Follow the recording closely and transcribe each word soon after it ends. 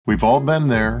We've all been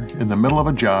there, in the middle of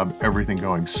a job, everything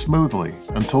going smoothly,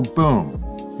 until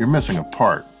boom, you're missing a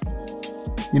part.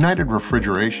 United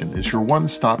Refrigeration is your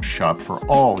one-stop shop for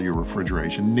all your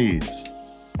refrigeration needs.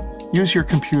 Use your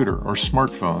computer or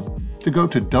smartphone to go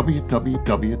to www.uri.com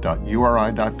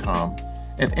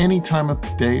at any time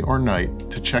of day or night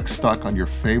to check stock on your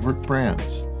favorite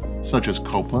brands, such as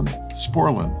Copeland,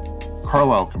 Sporlan,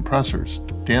 Carlisle compressors,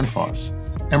 Danfoss,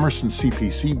 Emerson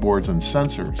CPC boards and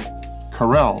sensors,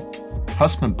 Carrel,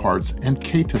 Hussmann parts, and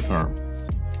K2Therm.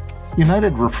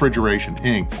 United Refrigeration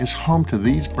Inc. is home to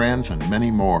these brands and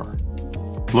many more.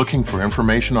 Looking for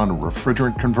information on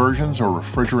refrigerant conversions or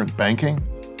refrigerant banking?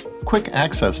 Quick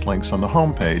access links on the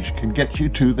homepage can get you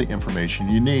to the information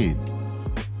you need.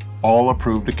 All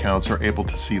approved accounts are able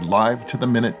to see live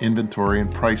to-the-minute inventory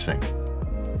and pricing.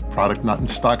 Product not in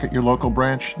stock at your local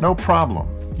branch? No problem.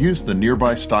 Use the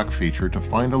Nearby Stock feature to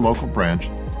find a local branch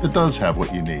that does have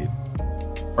what you need.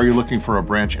 Are you looking for a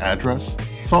branch address,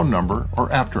 phone number,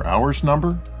 or after-hours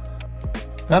number?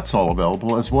 That's all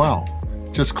available as well.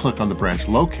 Just click on the branch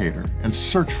locator and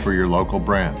search for your local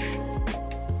branch.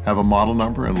 Have a model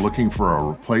number and looking for a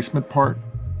replacement part?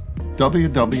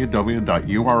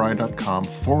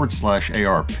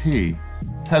 www.uri.com/ARP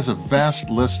has a vast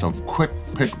list of quick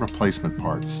pick replacement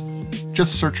parts.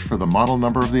 Just search for the model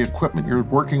number of the equipment you're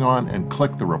working on and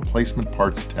click the Replacement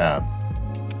Parts tab.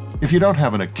 If you don't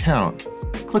have an account,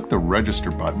 click the Register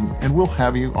button and we'll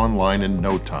have you online in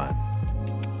no time.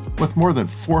 With more than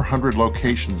 400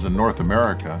 locations in North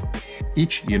America,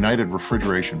 each United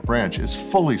Refrigeration branch is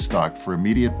fully stocked for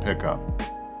immediate pickup.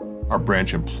 Our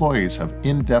branch employees have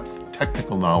in-depth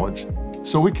technical knowledge,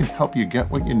 so we can help you get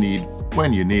what you need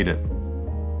when you need it.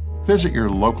 Visit your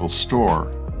local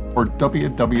store or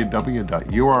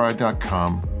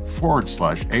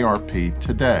www.uri.com/ARP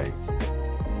today.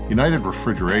 United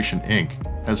Refrigeration Inc.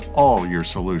 has all your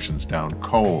solutions down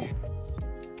cold.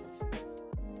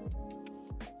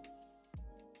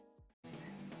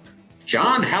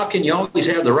 John, how can you always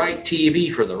have the right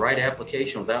TV for the right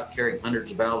application without carrying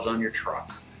hundreds of valves on your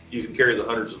truck? You can carry the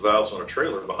hundreds of valves on a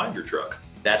trailer behind your truck.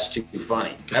 That's too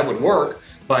funny. That would work,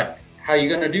 but how are you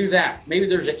going to do that? Maybe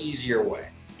there's an easier way.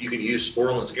 You can use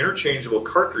Sporlan's interchangeable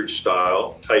cartridge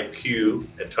style Type Q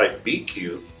and Type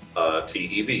BQ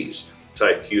TEVs.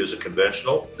 Type Q is a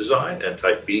conventional design and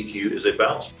Type BQ is a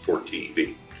balanced port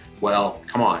TEV. Well,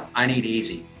 come on, I need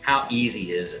easy. How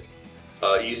easy is it?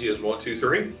 Easy as 1, 2,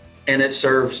 3. And it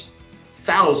serves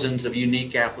thousands of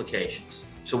unique applications.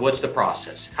 So what's the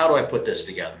process? How do I put this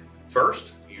together?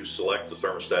 First, you select the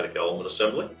thermostatic element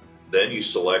assembly. Then you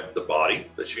select the body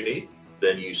that you need.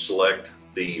 Then you select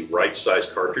the right size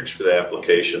cartridge for the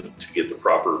application to get the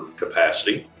proper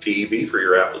capacity TEV for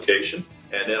your application.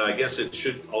 And then I guess it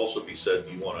should also be said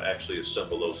you want to actually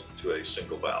assemble those into a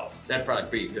single valve. That'd probably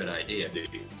be a good idea.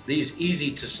 Indeed. These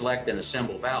easy to select and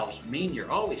assemble valves mean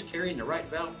you're always carrying the right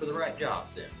valve for the right job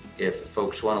then. If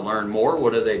folks want to learn more,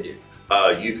 what do they do?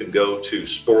 You can go to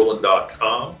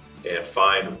sporlan.com and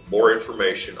find more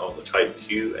information on the Type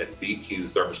Q and BQ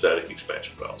thermostatic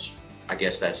expansion valves. I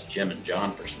guess that's Jim and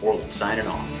John for Sporlan signing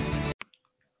off.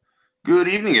 Good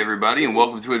evening, everybody, and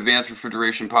welcome to Advanced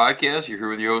Refrigeration Podcast. You're here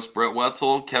with your host, Brett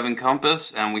Wetzel, Kevin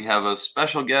Compass, and we have a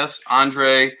special guest,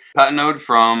 Andre Patenaude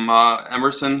from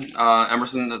Emerson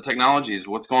Technologies.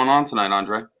 What's going on tonight,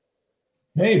 Andre?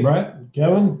 Hey, Brett,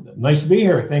 Kevin, nice to be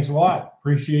here. Thanks a lot.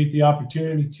 Appreciate the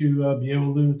opportunity to be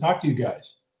able to talk to you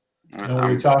guys. We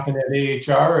were talking at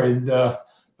AHR and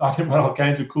talking about all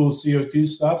kinds of cool CO2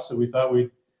 stuff, so we thought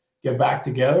we'd get back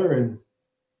together and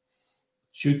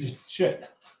shoot the shit.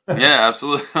 Yeah,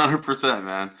 absolutely, 100%,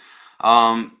 man.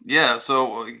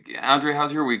 So Andre,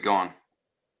 how's your week going?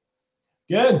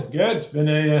 Good.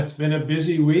 It's been a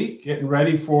busy week, getting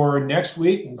ready for next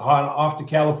week. Off to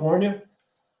California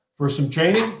for some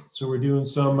training. So we're doing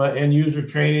some end user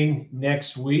training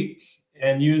next week.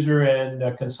 End user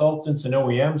and consultants and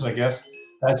OEMs, I guess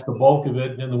that's the bulk of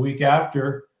it. And then the week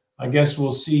after, I guess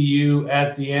we'll see you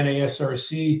at the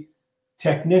NASRC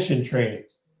technician training.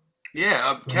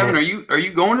 Yeah, Kevin, are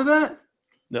you going to that?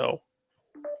 No.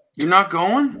 You're not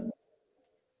going?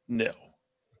 No.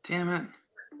 Damn it.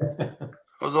 I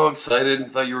was all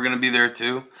excited. Thought you were going to be there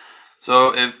too.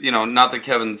 So if, not that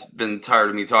Kevin's been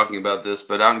tired of me talking about this,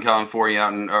 but out in California,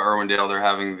 out in Irwindale, they're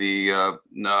having the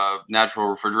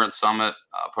Natural Refrigerant Summit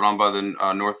put on by the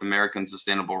North American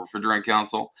Sustainable Refrigerant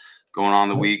Council, going on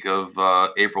the week of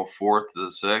April 4th to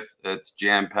the 6th. It's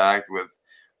jam-packed with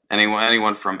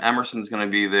anyone from Emerson's going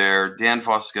to be there.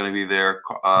 Danfoss is going to be there.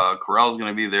 Carrel's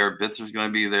going to be there. Bitzer's going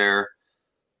to be there.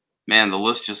 Man, the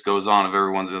list just goes on of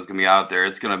everyone's that's going to be out there.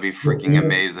 It's going to be freaking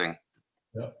amazing.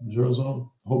 Yeah, Zero's on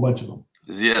a whole bunch of them.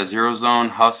 Yeah, Zero Zone,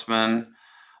 Husman.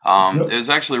 Yep. It was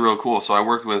actually real cool. So I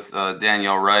worked with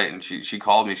Danielle Wright, and she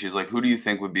called me. She's like, "Who do you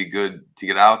think would be good to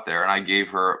get out there?" And I gave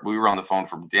her. We were on the phone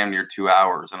for damn near 2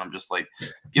 hours, and I'm just like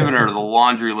giving her the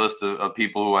laundry list of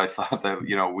people who I thought that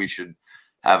we should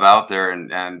have out there.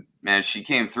 And man, she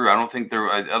came through. I don't think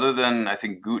other than I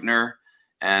think Gutner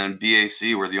and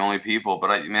BAC were the only people.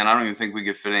 But I don't even think we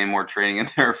could fit any more training in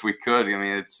there if we could. I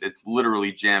mean, it's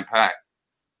literally jam packed.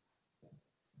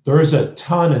 There's a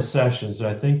ton of sessions.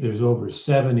 I think there's over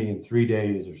 70 in 3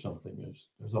 days or something.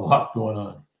 There's a lot going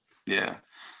on. Yeah.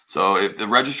 So if the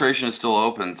registration is still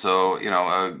open, so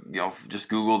just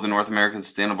Google the North American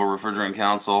Sustainable Refrigerant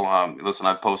Council. Listen,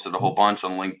 I've posted a whole bunch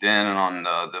on LinkedIn and on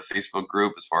the Facebook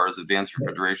group as far as advanced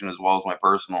refrigeration, as well as my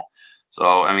personal.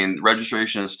 So I mean,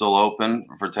 registration is still open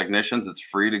for technicians. It's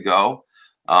free to go.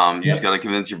 You just got to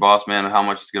convince your boss man of how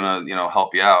much it's gonna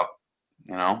help you out.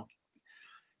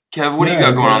 Kev, what do you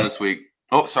got going on this week?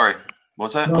 Oh, sorry.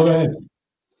 What's that? No, go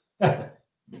ahead.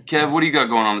 Kev, what do you got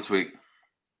going on this week?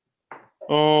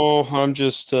 Oh, I'm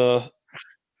just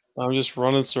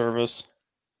running service.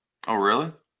 Oh,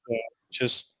 really?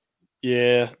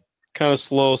 Yeah, kind of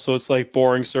slow. So it's like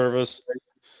boring service,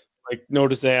 like no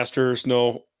disasters,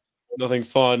 nothing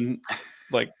fun,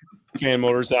 like fan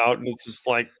motors out, and it's just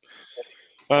like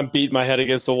I'm beating my head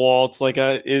against the wall. It's like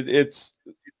it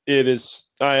is.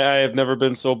 I have never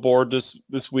been so bored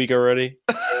this week already.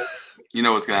 You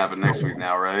know what's gonna happen next week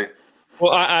now, right?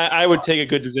 Well, I would take a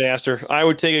good disaster. I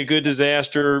would take a good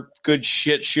disaster, good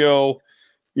shit show,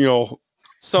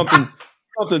 something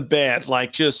bad,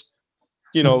 like just,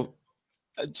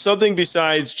 something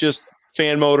besides just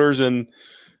fan motors and,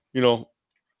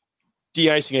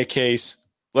 de-icing a case.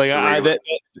 Like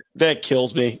that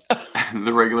kills me.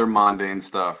 The regular mundane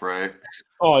stuff, right?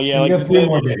 Oh yeah. You got 3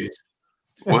 more days.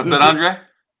 What's that, Andre?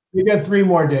 You got 3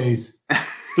 more days.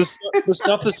 The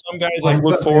stuff that some guys like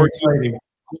look forward to.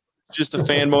 Just a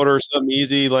fan motor or something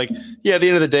easy. Like, yeah, at the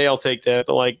end of the day, I'll take that.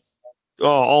 But like,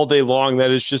 all day long,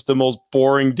 that is just the most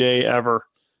boring day ever.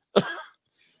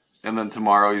 And then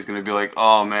tomorrow he's going to be like,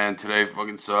 oh man, today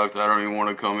fucking sucked. I don't even want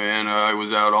to come in. I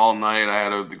was out all night. I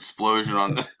had an explosion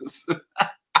on this.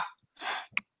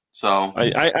 So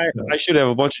I should have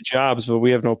a bunch of jobs, but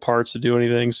we have no parts to do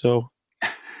anything. So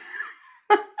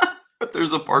but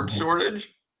there's a part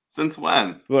shortage. Since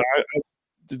when? But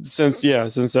since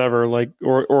ever, like,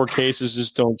 or cases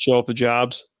just don't show up to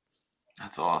jobs.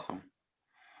 That's awesome.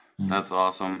 That's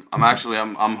awesome.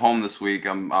 I'm home this week.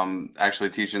 I'm actually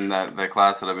teaching that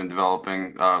class that I've been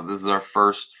developing. This is our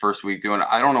first week doing it.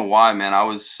 I don't know why, man. I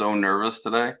was so nervous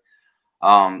today.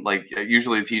 Like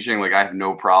usually teaching, like I have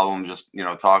no problem just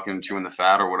talking, chewing the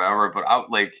fat or whatever. But I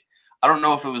don't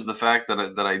know if it was the fact that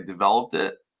I developed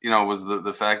it. Was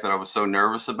the fact that I was so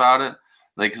nervous about it.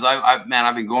 Like, cause I've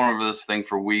been going over this thing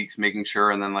for weeks, making sure.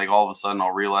 And then like, all of a sudden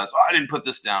I'll realize, oh, I didn't put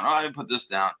this down. Oh, I didn't put this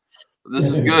down. But this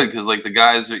is good. Cause like the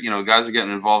guys are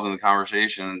getting involved in the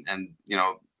conversation and,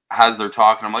 as they're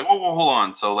talking, I'm like, whoa, hold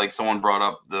on. So like someone brought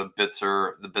up the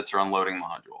Bitzer unloading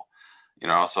module,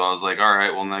 so I was like, all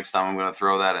right, well, next time I'm going to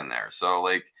throw that in there. So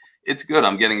like, it's good.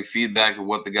 I'm getting feedback of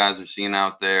what the guys are seeing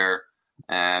out there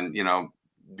and,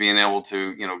 being able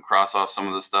to, cross off some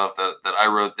of the stuff that I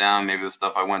wrote down, maybe the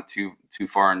stuff I went too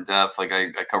far in depth. Like I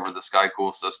covered the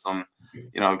SkyCool system,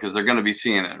 because they're going to be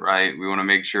seeing it, right? We want to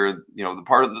make sure, the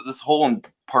part of this whole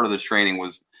part of this training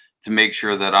was to make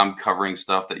sure that I'm covering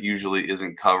stuff that usually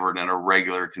isn't covered in a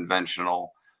regular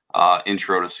conventional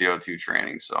intro to CO2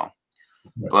 training. So,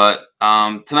 but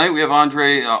tonight we have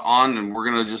Andre on, and we're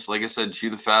going to just, like I said, chew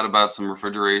the fat about some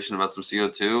refrigeration, about some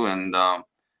CO2, and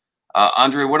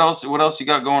Andre, what else you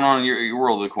got going on in your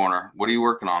world of the corner? What are you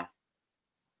working on?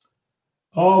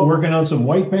 Oh, working on some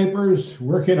white papers,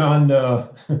 working on,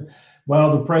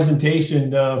 the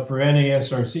presentation for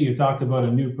NASRC. You talked about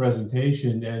a new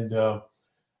presentation. And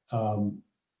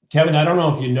Kevin, I don't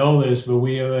know if you know this, but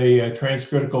we have a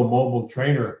transcritical mobile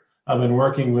trainer I've been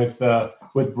working with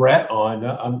Brett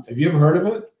on. Have you ever heard of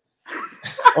it?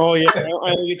 Oh yeah,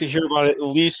 I get to hear about it at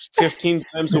least 15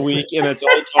 times a week, and it's all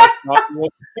he talks about.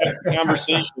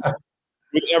 Conversation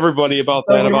with everybody about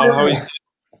that, about how he's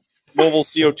mobile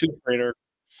CO2 trainer.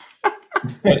 But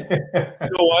you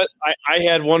know what? I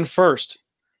had one first.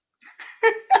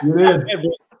 You did.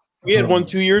 We had one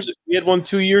 2 years. We had one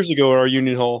 2 years ago at our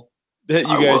union hall that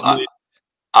you guys made.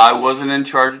 I wasn't in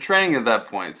charge of training at that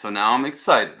point, so now I'm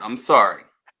excited. I'm sorry.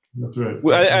 That's right.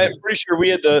 I'm pretty sure we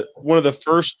had one of the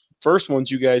first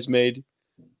ones you guys made.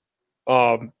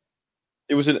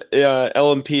 It was an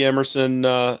LMP Emerson.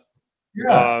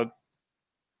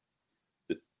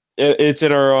 It's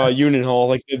in our union hall,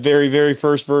 like the very, very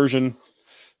first version.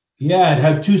 Yeah, it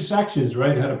had two sections,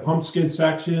 right? It had a pump skid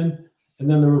section and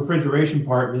then the refrigeration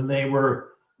part, and they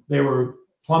were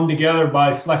plumbed together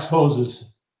by flex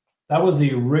hoses. That was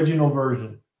the original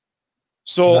version.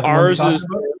 So ours is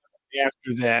about?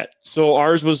 after that. So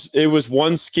ours was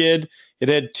one skid. It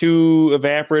had two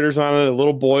evaporators on it, a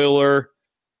little boiler,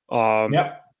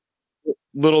 Yep.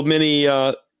 little mini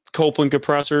Copeland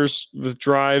compressors with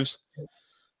drives.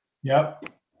 Yep.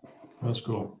 That's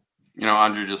cool. You know,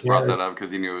 Andrew just brought that up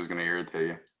because he knew it was going to irritate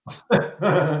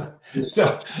you.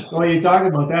 So, well, you talk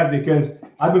about that because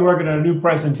I've been working on a new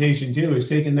presentation too. Is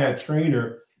taking that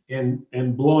trainer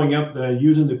and blowing up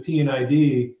using the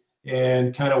P&ID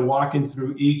and kind of walking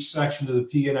through each section of the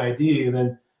P&ID,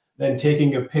 and then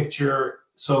taking a picture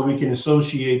so we can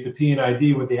associate the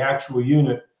P&ID with the actual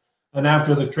unit. And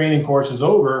after the training course is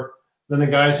over, then the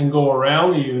guys can go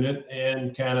around the unit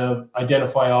and kind of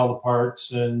identify all the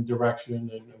parts and direction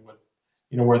and what,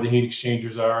 where the heat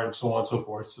exchangers are and so on and so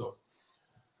forth. So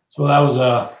that was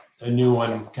a new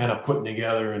one kind of putting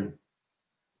together and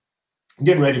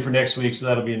getting ready for next week. So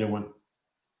that'll be a new one.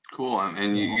 Cool.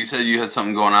 And you said you had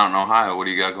something going out in Ohio. What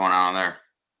do you got going on there?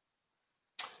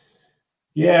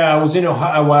 Yeah, I was in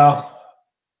Ohio. Well,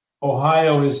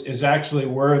 Ohio is actually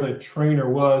where the trainer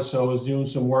was. So I was doing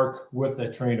some work with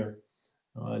that trainer.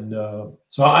 And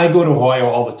so I go to Ohio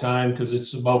all the time because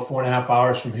it's about 4.5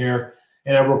 hours from here.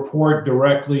 And I report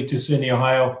directly to Sydney,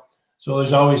 Ohio. So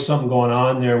there's always something going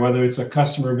on there, whether it's a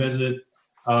customer visit,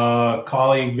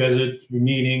 colleague visit,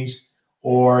 meetings,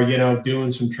 or,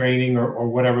 doing some training or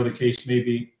whatever the case may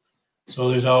be. So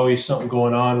there's always something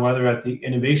going on, whether at the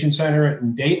Innovation Center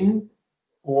in Dayton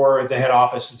or at the head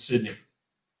office in Sydney.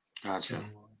 Gotcha. So,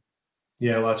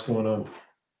 yeah, lots going on.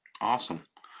 Awesome.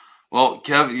 Well,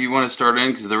 Kev, you want to start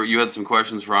in because you had some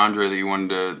questions for Andre that you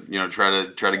wanted to,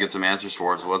 try to get some answers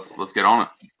for. So let's get on it.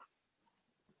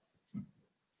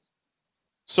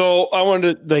 So I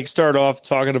wanted to start off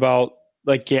talking about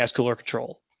gas cooler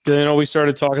control. We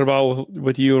started talking about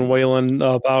with you and Waylon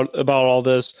about all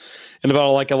this and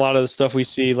about a lot of the stuff we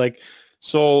see.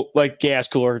 Gas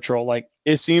cooler control.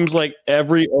 It seems like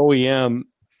every OEM,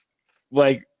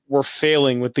 we're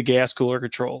failing with the gas cooler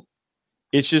control.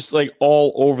 It's just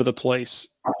all over the place.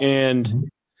 And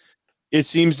it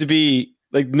seems to be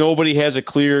nobody has a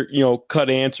clear, cut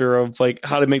answer of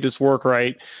how to make this work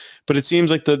right. But it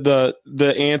seems like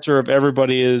the answer of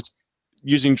everybody is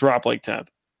using drop leg temp.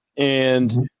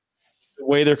 And the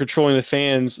way they're controlling the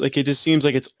fans, it just seems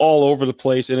like it's all over the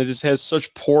place and it just has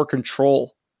such poor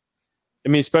control. I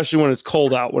mean, especially when it's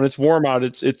cold out. When it's warm out,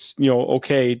 it's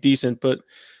okay, decent. But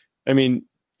I mean,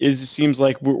 it seems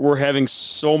like we're having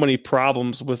so many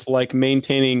problems with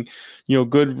maintaining,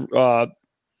 good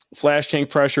flash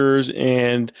tank pressures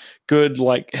and good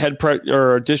head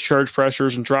or discharge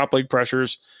pressures and drop leg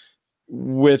pressures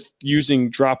with using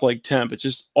drop leg temp. It's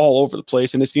just all over the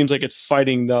place, and it seems like it's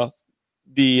fighting the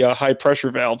high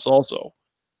pressure valves also.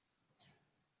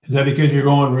 Is that because you're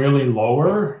going really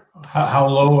lower? How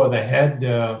low of the head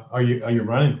are you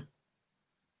running?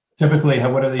 Typically,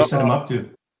 what do they set them up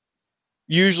to?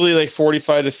 Usually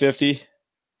 45 to 50.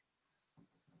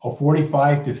 Oh,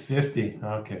 45 to 50.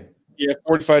 Okay. Yeah,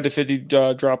 45 to 50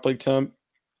 drop leg temp.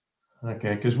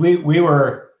 Okay, because we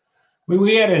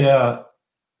had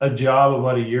a job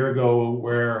about a year ago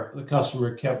where the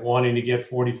customer kept wanting to get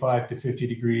 45 to 50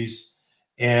 degrees.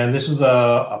 And this was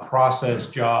a process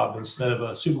job instead of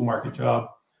a supermarket job.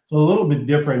 So a little bit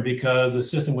different because the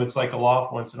system would cycle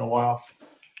off once in a while.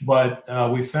 But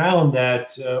we found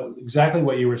that exactly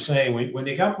what you were saying, when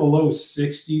they got below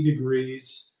 60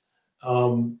 degrees,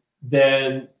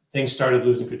 then things started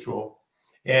losing control.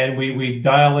 And we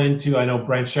dial into, I know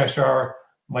Brent Cheshire,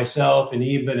 myself, and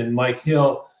Eben and Mike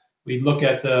Hill, we look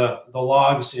at the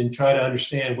logs and try to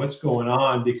understand what's going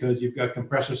on because you've got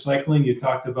compressor cycling. You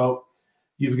talked about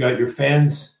you've got your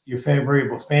fans, your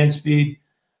variable fan speed,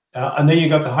 and then you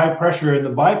got the high pressure in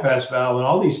the bypass valve, and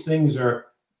all these things are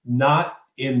not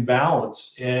in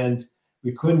balance, and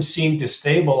we couldn't seem to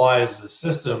stabilize the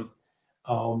system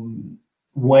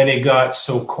when it got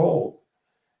so cold.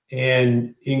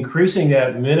 And increasing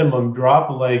that minimum drop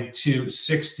leg to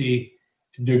 60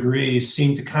 degrees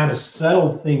seemed to kind of settle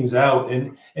things out.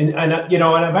 And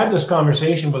I've had this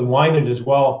conversation with Wynan as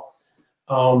well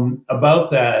about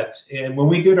that. And when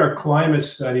we did our climate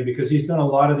study, because he's done a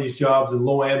lot of these jobs in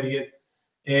low ambient,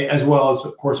 as well as,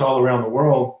 of course, all around the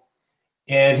world.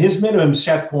 And his minimum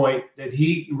set point that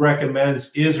he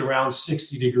recommends is around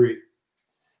 60 degrees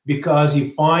because he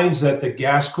finds that the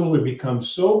gas cooler becomes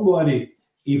so bloody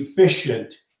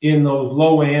efficient in those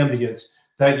low ambients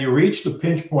that you reach the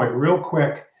pinch point real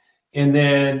quick And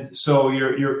then, so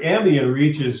your ambient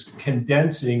reaches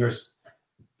condensing or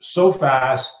so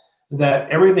fast that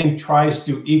everything tries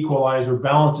to equalize or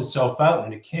balance itself out,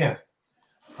 and it can't.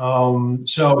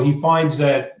 So he finds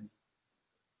that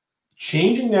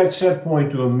changing that set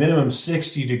point to a minimum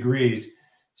 60 degrees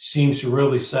seems to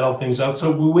really settle things out.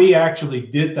 So we actually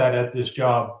did that at this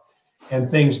job, and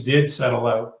things did settle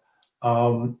out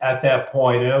at that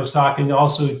point. And I was talking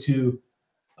also to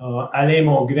Alain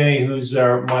Mongrain, who's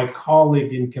my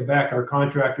colleague in Quebec, our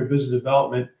contractor business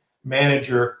development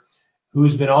manager,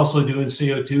 who's been also doing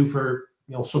CO2 for,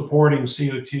 supporting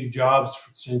CO2 jobs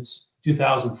since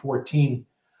 2014.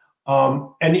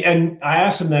 And I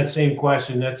asked him that same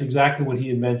question. That's exactly what he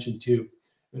had mentioned too.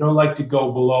 We don't like to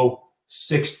go below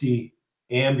 60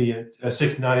 ambient,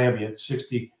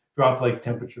 60 drop lake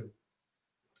temperature,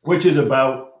 which is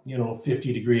about,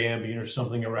 50-degree ambient or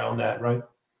something around that, right?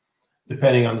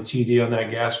 Depending on the TD on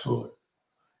that gas cooler.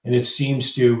 And it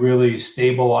seems to really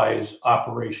stabilize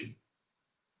operation.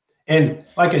 And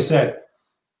like I said,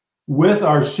 with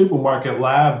our supermarket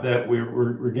lab that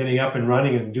we're getting up and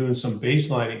running and doing some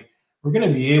baselining, we're going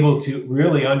to be able to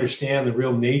really understand the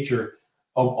real nature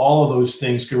of all of those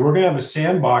things, because we're going to have a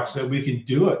sandbox that we can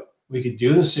do it. We could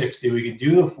do the 60, we could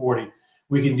do the 40,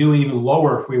 we can do even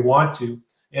lower if we want to,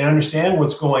 and understand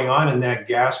what's going on in that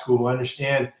gas cooler,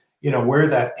 understand, where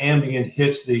that ambient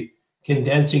hits the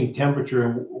condensing temperature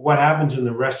and what happens in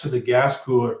the rest of the gas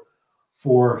cooler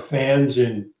for fans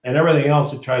and everything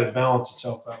else to try to balance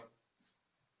itself out.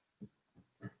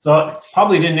 So I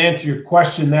probably didn't answer your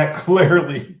question that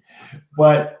clearly,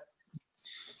 but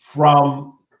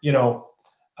from,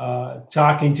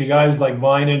 talking to guys like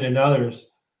Vinan and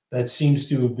others, that seems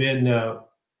to have been, a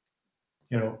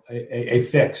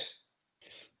fix.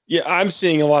 Yeah, I'm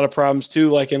seeing a lot of problems too,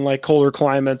 like in colder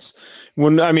climates.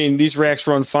 These racks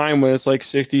run fine when it's like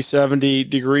 60, 70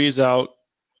 degrees out.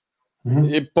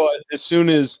 Mm-hmm. But as soon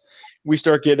as we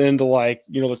start getting into the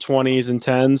 20s and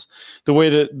 10s, the way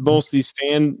that most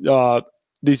of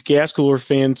these gas cooler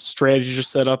fan strategies are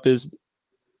set up is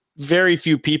very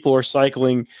few people are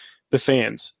cycling the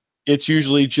fans. It's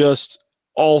usually just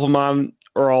all of them on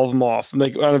or all of them off. On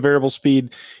a variable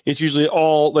speed, it's usually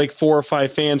all 4 or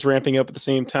 5 fans ramping up at the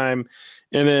same time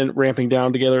and then ramping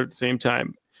down together at the same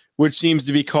time, which seems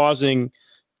to be causing,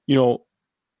 a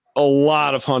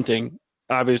lot of hunting,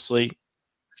 obviously.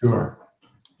 Sure.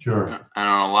 And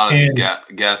on a lot of these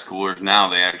gas coolers now,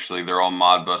 they're all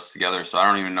Modbus together. So I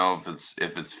don't even know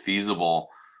if it's feasible.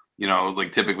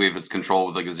 Typically if it's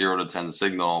controlled with a 0 to 10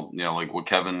 signal, like what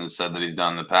Kevin has said that he's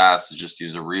done in the past is just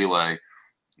use a relay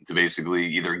to basically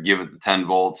either give it the 10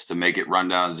 volts to make it run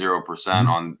down 0%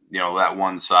 on, that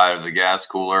one side of the gas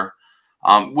cooler.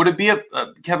 Would it be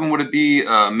Kevin, would it be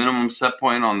a minimum set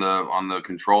point on the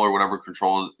controller, whatever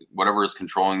is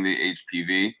controlling the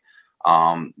HPV?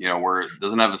 Where it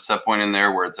doesn't have a set point in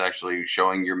there where it's actually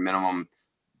showing your minimum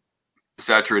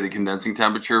saturated condensing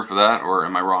temperature for that, or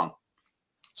am I wrong?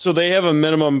 So they have a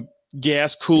minimum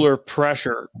gas cooler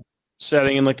pressure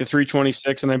setting in the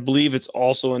 326, and I believe it's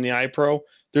also in the iPro.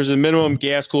 There's a minimum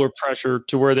gas cooler pressure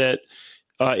to where that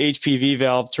HPV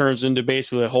valve turns into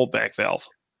basically a holdback valve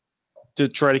to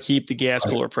try to keep the gas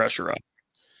cooler pressure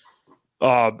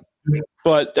up.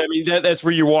 But that's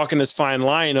where you're walking this fine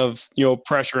line of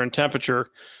pressure and temperature,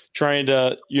 trying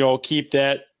to keep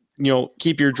that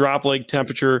keep your drop leg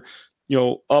temperature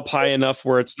up high enough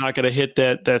where it's not going to hit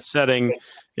that setting,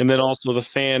 and then also the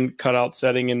fan cutout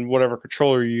setting and whatever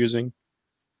controller you're using.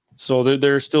 So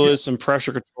there still is some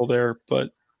pressure control there.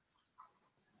 But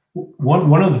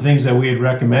one of the things that we had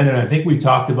recommended, I think we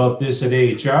talked about this at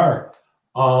AHR,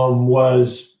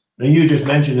 was, and you just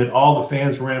mentioned that all the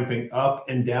fans ramping up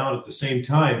and down at the same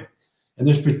time. And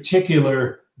this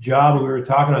particular job we were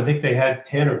talking, I think they had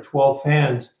 10 or 12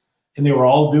 fans, and they were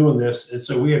all doing this. And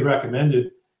so we had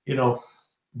recommended,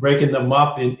 breaking them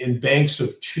up in banks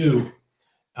of 2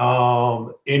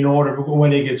 in order,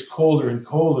 when it gets colder and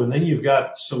colder, and then you've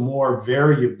got some more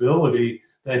variability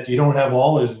that you don't have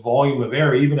all this volume of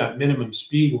air, even at minimum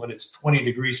speed when it's 20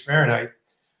 degrees Fahrenheit.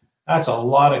 That's a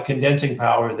lot of condensing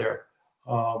power there.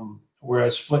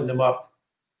 Whereas splitting them up,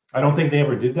 I don't think they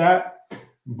ever did that,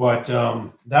 but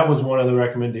that was one of the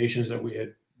recommendations that we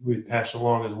had passed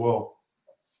along as well.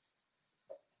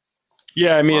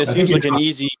 Yeah, it seems like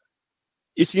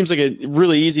it seems like a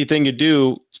really easy thing to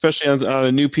do, especially on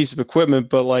a new piece of equipment,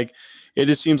 but it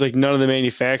just seems like none of the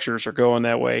manufacturers are going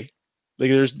that way.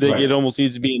 It almost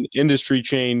needs to be an industry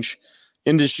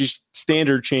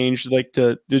standard change,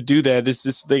 to do that. It's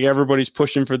just everybody's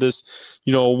pushing for this,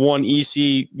 one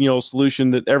EC,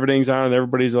 solution that everything's on and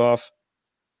everybody's off.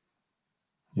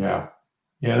 Yeah.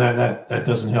 Yeah, that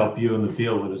doesn't help you in the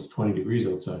field when it's 20 degrees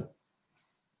outside.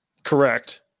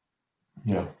 Correct.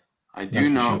 Yeah. I do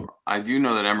know. Sure. I do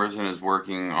know that Emerson is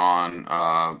working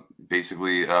on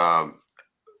basically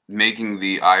making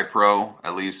the iPro,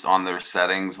 at least on their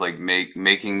settings, like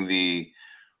making the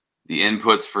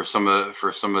inputs for some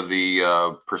of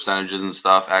the percentages and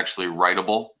stuff actually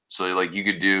writable. So like you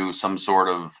could do some sort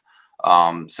of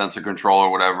sensor control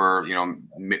or whatever,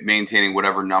 maintaining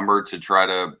whatever number to try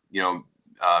to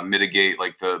mitigate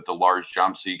like the large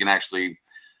jumps. So you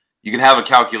can have a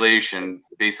calculation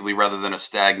basically rather than a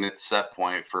stagnant set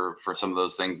point for some of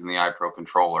those things in the iPro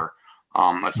controller.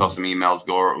 I saw some emails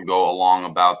go along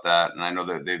about that, and I know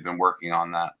that they've been working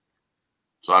on that.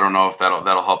 So I don't know if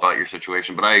that'll help out your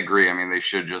situation, but I agree. I mean, they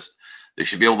should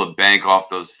be able to bank off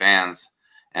those fans.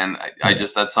 And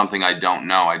that's something I don't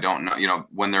know. I don't know,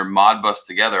 when they're Modbus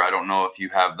together, I don't know if you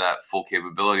have that full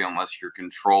capability unless your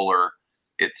controller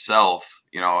itself,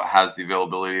 has the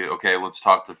availability. Okay, let's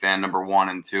talk to fan number 1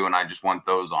 and 2, and I just want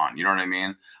those on. You know what I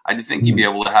mean? I do think you'd be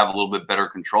able to have a little bit better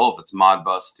control if it's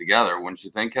Modbus together, wouldn't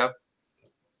you think, Kev?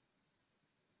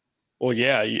 Well,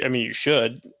 yeah. I mean, you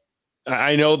should.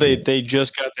 I know they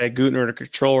just got that Gutner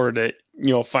controller to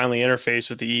finally interface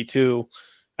with the E2.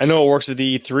 I know it works with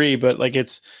the E3, but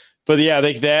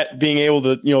that being able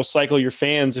to cycle your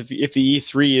fans if the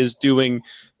E3 is doing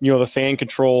the fan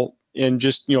control and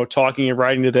just talking and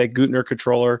writing to that Gutner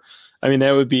controller, I mean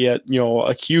that would be a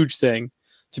huge thing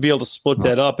to be able to split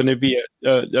that up, and it'd be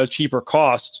a cheaper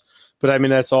cost. But I mean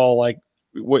that's all like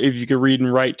if you could read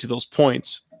and write to those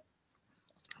points.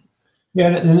 Yeah,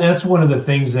 and that's one of the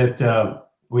things that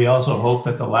we also hope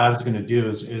that the lab's going to do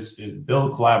is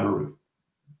build collaborative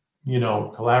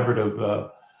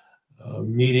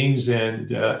meetings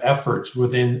and efforts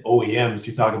within OEMs.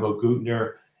 You talk about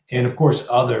Gutner and, of course,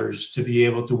 others to be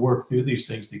able to work through these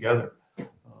things together. That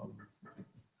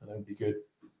would be good.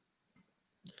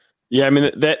 Yeah, I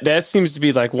mean, that seems to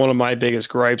be like one of my biggest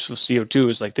gripes with CO2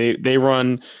 is like they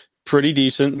run pretty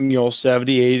decent,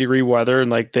 70, 80 degree weather. And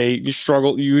like you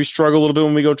struggle a little bit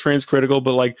when we go transcritical,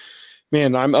 but like,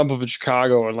 man, I'm up in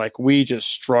Chicago and like we just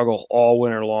struggle all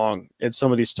winter long at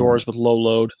some of these stores with low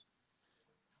load.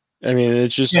 I mean,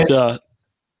 it's just that's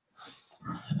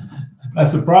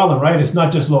the problem, right? It's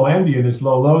not just low ambient; it's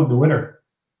low load in the winter.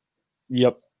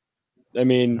 Yep. I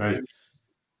mean,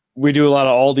 we do a lot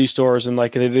of Aldi stores, and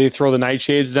like they throw the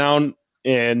nightshades down,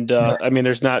 and I mean,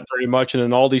 there's not very much in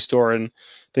an Aldi store, and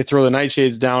they throw the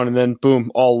nightshades down, and then boom,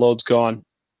 all load's gone. And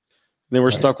then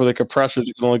we're stuck with a compressor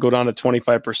that can only go down to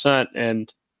 25%,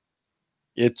 and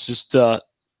it's just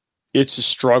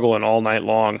struggling all night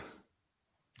long.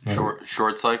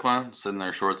 Short cycling, sitting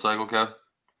there short cycle, Kev.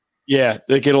 Yeah,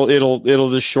 like it'll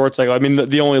just short cycle. I mean,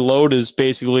 the only load is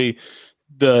basically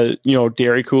the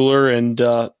dairy cooler, and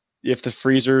if the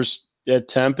freezer's at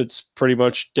temp, it's pretty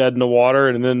much dead in the water,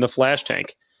 and then the flash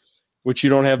tank, which you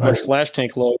don't have much flash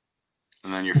tank load.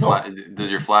 And then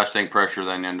does your flash tank pressure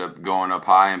then end up going up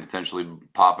high and potentially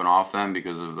popping off then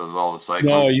because of all the cycling?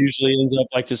 No, it usually ends up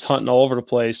like just hunting all over the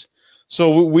place.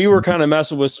 So we were kind of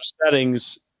messing with some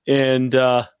settings and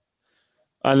on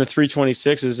the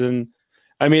 326s, and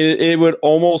I mean it would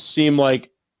almost seem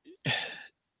like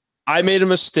I made a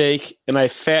mistake and I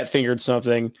fat fingered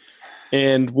something,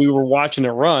 and we were watching it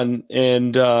run,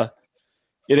 and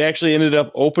it actually ended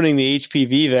up opening the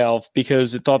HPV valve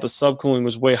because it thought the subcooling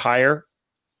was way higher.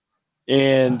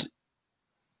 And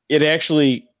it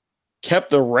actually kept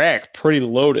the rack pretty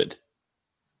loaded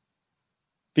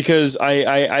because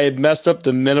I had messed up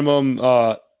the minimum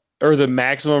or the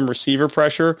maximum receiver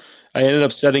pressure. I ended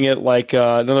up setting it like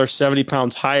another 70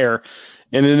 pounds higher,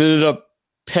 and it ended up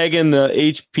pegging the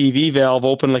HPV valve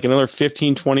open like another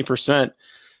 15, 20%.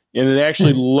 And it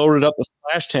actually loaded up the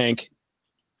flash tank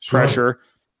pressure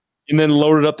and then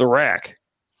loaded up the rack.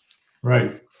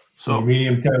 Right. So the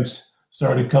medium temps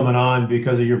started coming on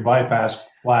because of your bypass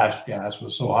flash gas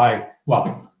was so high.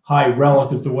 Well, high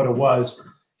relative to what it was,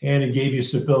 and it gave you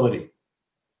stability.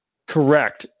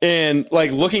 Correct. And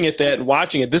like looking at that and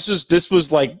watching it, this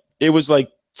was like it was like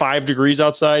 5 degrees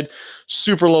outside,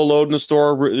 super low load in the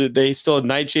store. They still had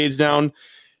nightshades down,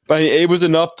 but it was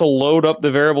enough to load up the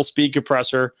variable speed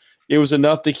compressor. It was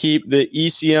enough to keep the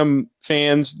ECM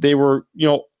fans. They were,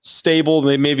 stable.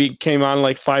 They maybe came on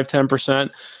like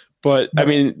 5-10%, but I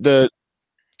mean, the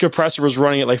compressor was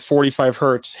running at like 45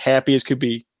 hertz, happy as could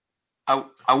be.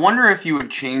 I wonder if you would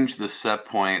change the set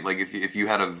point, like if you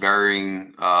had a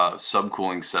varying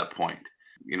subcooling set point.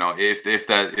 If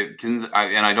that it can,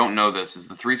 and I don't know this, is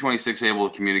the 326 able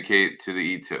to communicate to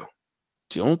the E2?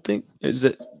 Don't think is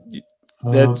that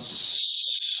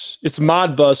it's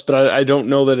Modbus, but I don't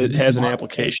know that it has an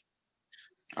application.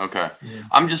 Okay. Yeah.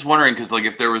 I'm just wondering because, like,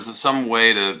 if there was some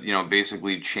way to,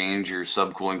 basically change your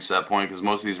subcooling set point, because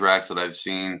most of these racks that I've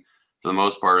seen, for the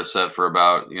most part, are set for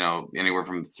about, anywhere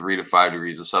from 3 to 5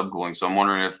 degrees of subcooling. So I'm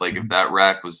wondering if, like, if that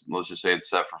rack was, let's just say it's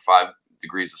set for 5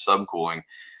 degrees of subcooling,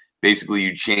 basically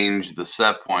you change the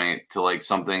set point to like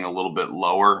something a little bit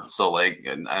lower. So, like,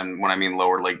 and when I mean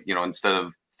lower, like, instead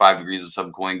of 5 degrees of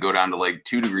subcooling, go down to like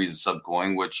 2 degrees of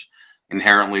subcooling, which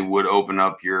inherently would open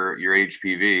up your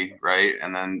HPV, right?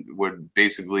 And then would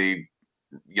basically,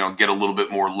 get a little bit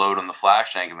more load on the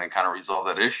flash tank and then kind of resolve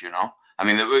that issue, I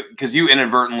mean, because you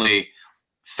inadvertently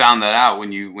found that out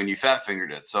when you fat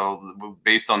fingered it. So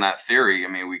based on that theory, I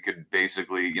mean, we could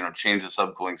basically, change the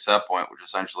subcooling set point, which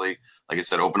essentially, like I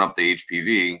said, open up the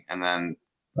HPV and then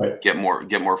Right. get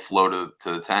more flow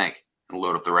to the tank and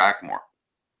load up the rack more.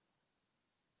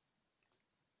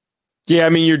 Yeah, I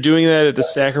mean, you're doing that at the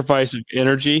sacrifice of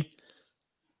energy,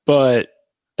 but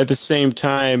at the same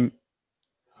time,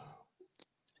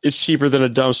 it's cheaper than a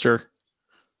dumpster.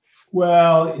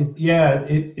 Well,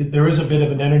 there is a bit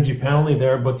of an energy penalty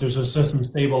there, but there's a system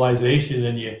stabilization,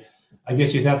 and I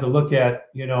guess you'd have to look at,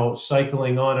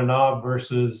 cycling on and off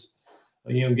versus,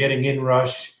 getting in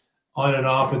rush on and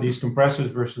off of these compressors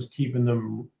versus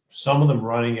keeping some of them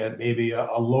running at maybe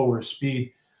a lower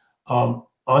speed.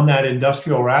 On that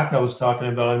industrial rack I was talking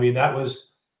about, I mean, that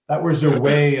was their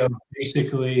way of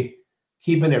basically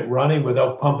keeping it running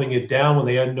without pumping it down when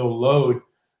they had no load,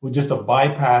 with just a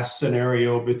bypass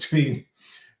scenario between,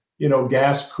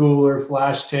 gas cooler,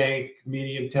 flash tank,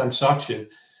 medium temp suction,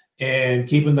 and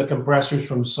keeping the compressors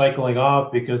from cycling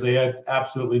off because they had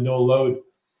absolutely no load,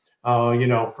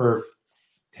 for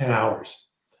 10 hours.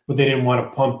 But they didn't want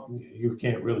to pump. You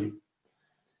can't really.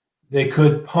 They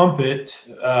could pump it,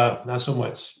 not so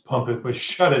much pump it, but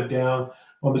shut it down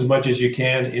as much as you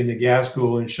can in the gas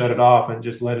cooler and shut it off and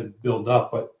just let it build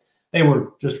up. But they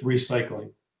were just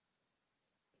recycling,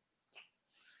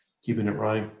 keeping it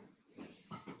running.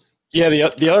 Yeah,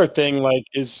 the other thing, like,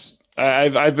 is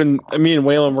I've been, me and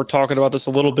Waylon were talking about this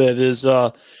a little bit, is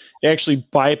actually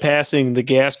bypassing the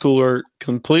gas cooler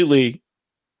completely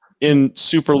in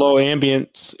super low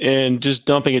ambience and just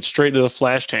dumping it straight to the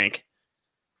flash tank.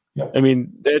 Yep. I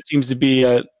mean, that seems to be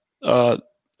a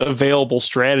available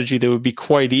strategy that would be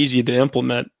quite easy to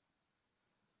implement.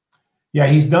 Yeah,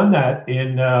 he's done that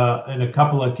in a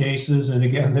couple of cases, and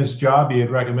again, this job he would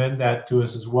recommend that to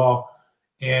us as well.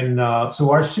 And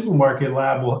so our supermarket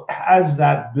lab has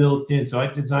that built in. So I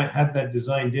had that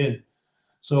designed in,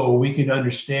 so we can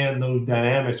understand those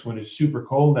dynamics when it's super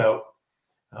cold out.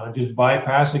 Just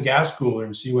bypass a gas cooler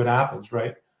and see what happens,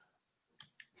 right?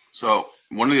 So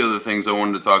one of the other things I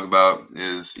wanted to talk about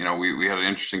is, we had an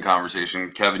interesting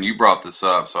conversation. Kevin, you brought this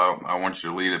up, so I want you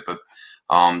to lead it. But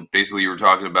basically, you were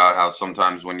talking about how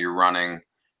sometimes when you're running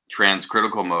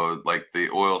transcritical mode, like the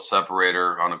oil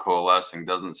separator on a coalescing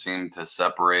doesn't seem to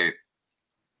separate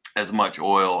as much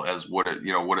oil as what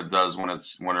it does when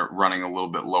it's running a little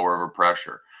bit lower of a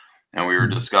pressure. And we were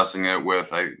discussing it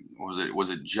with, was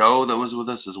it Joe that was with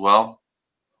us as well?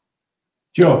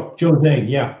 Joe Zhang,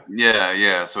 yeah.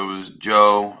 Yeah. So it was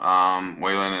Joe,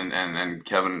 Waylon, and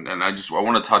Kevin, and I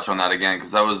want to touch on that again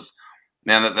because that was,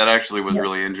 man, that actually was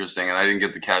really interesting, and I didn't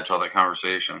get to catch all that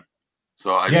conversation.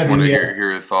 So I just wanted to hear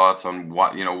your thoughts on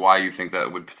why you think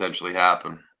that would potentially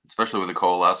happen, especially with the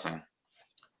coalescing.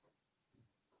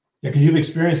 Yeah, because you've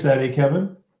experienced that, eh,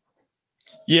 Kevin?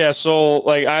 Yeah, so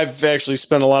like I've actually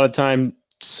spent a lot of time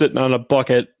sitting on a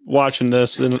bucket watching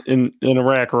this in a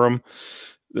rack room.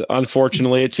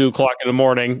 Unfortunately, at 2:00 in the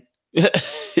morning.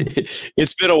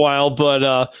 It's been a while,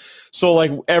 but so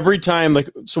like every time,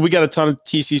 so we got a ton of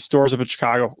TC stores up in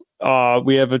Chicago.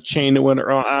 We have a chain that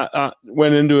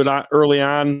went into it early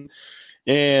on,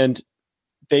 and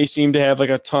they seem to have like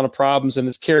a ton of problems, and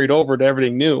it's carried over to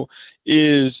everything new.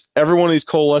 Is every one of these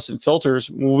coalescent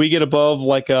filters, when we get above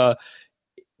like a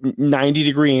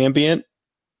 90-degree ambient,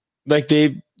 like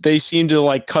they seem to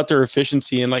like cut their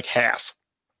efficiency in like half.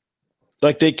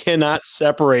 Like they cannot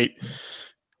separate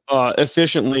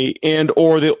efficiently, and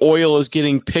or the oil is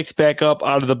getting picked back up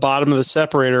out of the bottom of the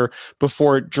separator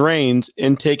before it drains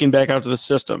and taken back out to the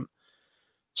system.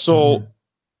 So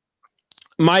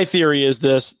my theory is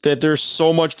that there's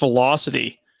so much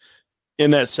velocity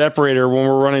in that separator when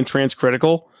we're running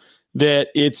transcritical that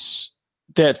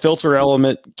that filter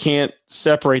element can't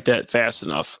separate that fast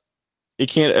enough. It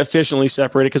can't efficiently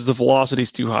separate it because the velocity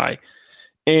is too high,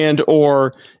 and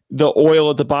or the oil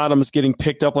at the bottom is getting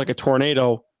picked up like a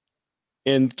tornado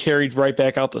and carried right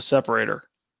back out the separator.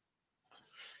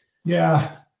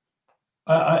 Yeah.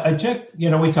 I checked,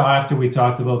 after we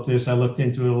talked about this, I looked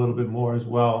into it a little bit more as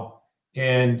well.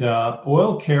 And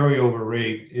oil carryover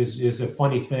rate is a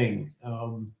funny thing.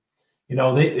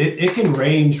 It can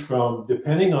range from,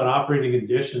 depending on operating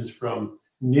conditions, from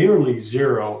nearly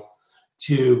zero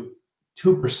to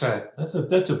 2%.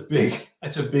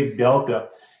 That's a big delta.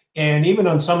 And even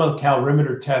on some of the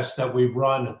calorimeter tests that we've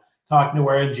run, talking to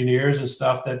our engineers and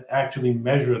stuff that actually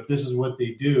measure it, this is what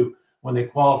they do when they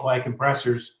qualify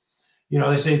compressors.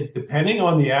 They say depending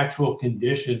on the actual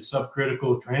condition,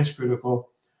 subcritical, transcritical,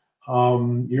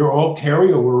 your oil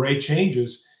carryover rate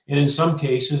changes. And in some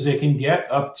cases, it can get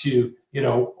up to,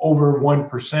 over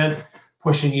 1%,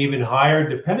 pushing even higher,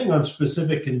 depending on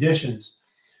specific conditions.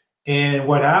 And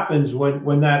what happens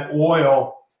when that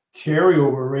oil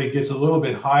carryover rate gets a little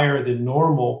bit higher than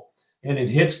normal and it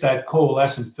hits that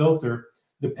coalescent filter,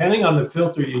 depending on the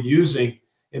filter you're using,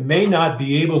 it may not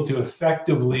be able to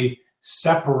effectively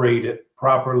separate it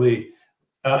properly,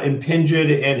 impinge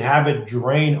it, and have it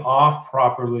drain off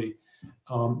properly.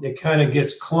 It kind of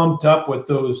gets clumped up with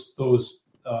those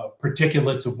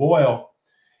particulates of oil,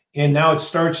 and now it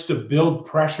starts to build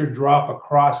pressure drop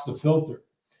across the filter.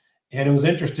 And it was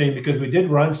interesting because we did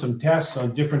run some tests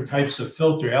on different types of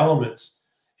filter elements,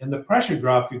 and the pressure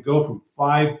drop could go from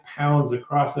 5 pounds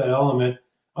across that element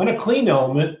on a clean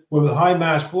element with a high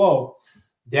mass flow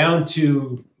down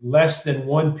to less than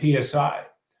 1 psi.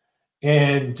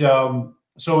 And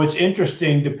so it's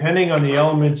interesting, depending on the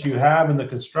elements you have in the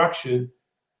construction,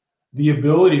 the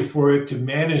ability for it to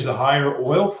manage the higher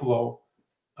oil flow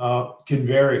can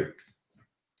vary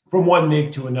from one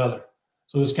MIG to another.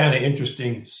 So it's kind of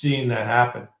interesting seeing that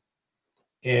happen.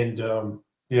 And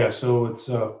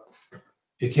so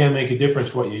it can make a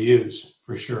difference what you use,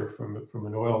 for sure, from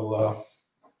an oil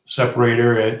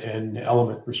separator and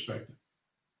element perspective.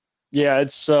 Yeah,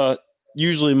 it's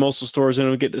usually most of the stores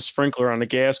don't get the sprinkler on the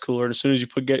gas cooler. And as soon as you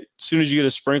get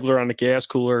a sprinkler on the gas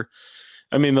cooler,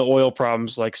 I mean, the oil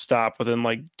problems stop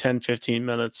within 10, 15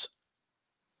 minutes.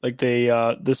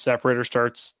 The separator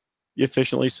starts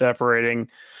efficiently separating.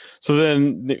 So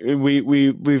then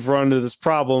we've run into this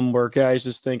problem where guys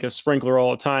just think a sprinkler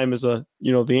all the time is the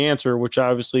answer, which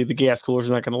obviously the gas cooler is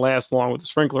not going to last long with the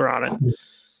sprinkler on it.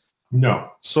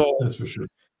 No, so that's for sure.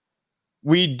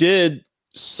 We did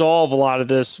solve a lot of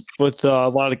this with a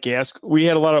lot of gas. We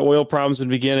had a lot of oil problems in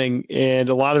the beginning, and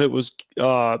a lot of it was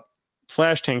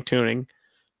flash tank tuning.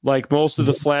 Most of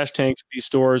the flash tanks at these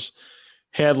stores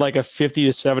had a 50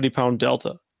 to 70 pound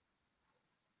delta.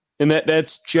 And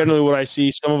that's generally what I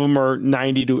see. Some of them are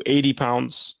 90 to 80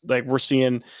 pounds, we're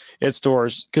seeing at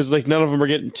stores, because none of them are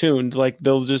getting tuned.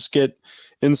 They'll just get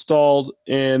installed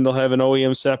and they'll have an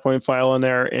OEM set point file in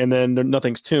there, and then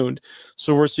nothing's tuned.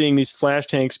 So we're seeing these flash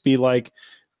tanks be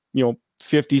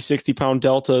 50, 60 pound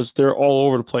deltas. They're all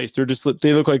over the place.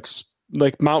 They look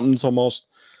like mountains almost,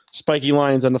 spiky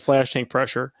lines on the flash tank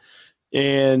pressure.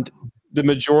 And the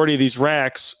majority of these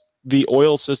racks, the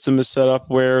oil system is set up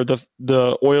where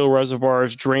the oil reservoir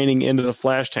is draining into the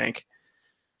flash tank.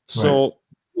 So right.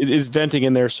 It is venting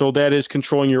in there. So that is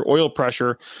controlling your oil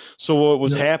pressure. So what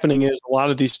was happening is a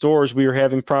lot of these stores, we were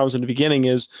having problems in the beginning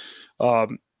is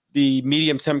the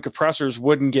medium temp compressors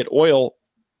wouldn't get oil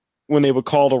when they would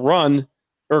call to run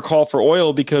or call for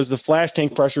oil, because the flash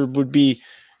tank pressure would be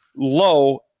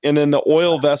low, and then the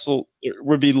oil vessel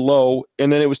would be low,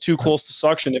 and then it was too close to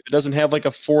suction. If it doesn't have a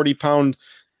 40 pound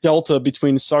delta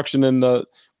between suction and the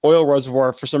oil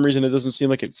reservoir, for some reason it doesn't seem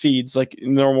like it feeds.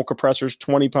 In normal compressors,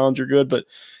 20 pounds you're good, but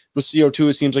with CO2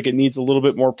 it seems like it needs a little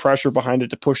bit more pressure behind it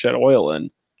to push that oil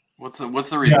in. What's the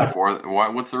reason for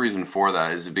what's the reason for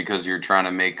that? Is it because you're trying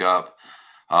to make up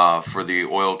for the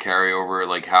oil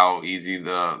carryover, how easy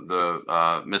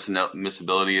the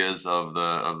miscibility is of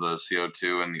the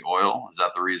CO2 and the oil? Is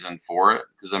that the reason for it?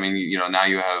 Because I mean, now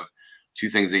you have two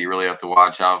things that you really have to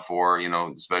watch out for,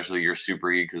 especially your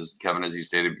superheat, because Kevin, as you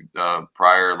stated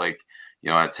prior,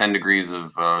 at 10 degrees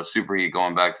of superheat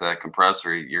going back to that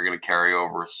compressor, you're going to carry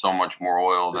over so much more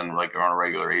oil than on a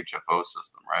regular HFO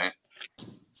system, right?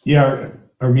 Yeah,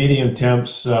 our medium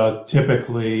temps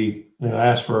typically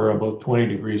ask for about 20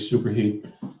 degrees superheat.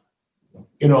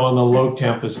 On the low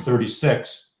temp is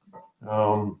 36,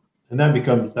 and that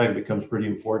becomes pretty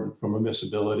important from a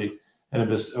miscibility and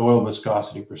a oil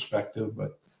viscosity perspective.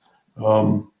 But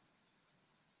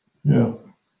yeah.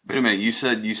 Wait a minute. You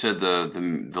said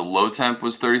the low temp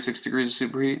was 36 degrees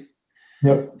of superheat.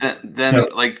 Yep. Then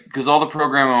because all the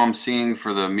programming I'm seeing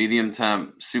for the medium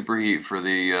temp superheat for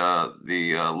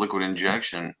the liquid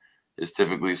injection is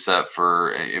typically set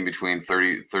for in between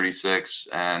 36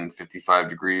 and 55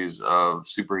 degrees of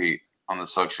superheat on the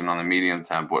suction on the medium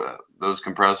temp. What, those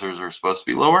compressors are supposed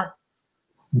to be lower?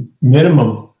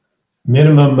 Minimum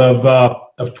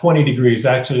of 20 degrees.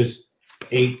 Actually,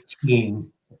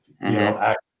 18. You know,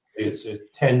 actually it's a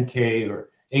 10K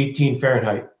or 18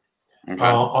 Fahrenheit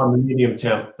on the medium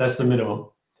temp. That's the minimum.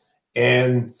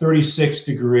 And 36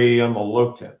 degree on the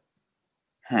low temp.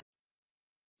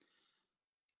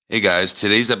 Hey guys,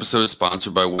 today's episode is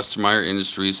sponsored by Westermeyer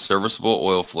Industries Serviceable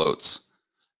Oil Floats.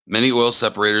 Many oil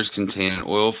separators contain an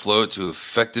oil float to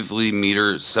effectively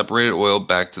meter separated oil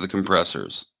back to the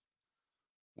compressors.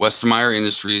 Westermeyer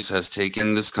Industries has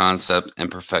taken this concept and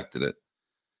perfected it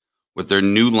with their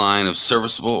new line of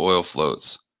serviceable oil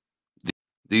floats.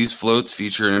 These floats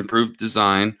feature an improved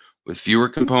design with fewer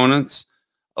components,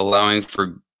 allowing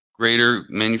for greater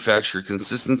manufacturer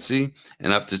consistency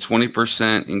and up to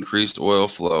 20% increased oil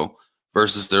flow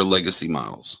versus their legacy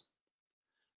models.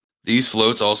 These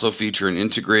floats also feature an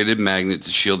integrated magnet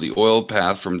to shield the oil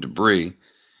path from debris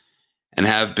and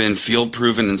have been field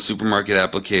proven in supermarket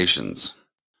applications.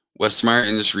 Westermeyer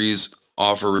Industries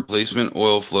offer replacement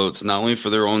oil floats not only for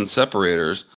their own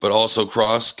separators, but also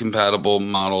cross-compatible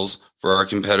models for our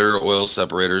competitor oil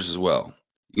separators as well.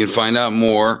 You can find out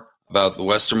more about the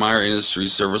Westermeyer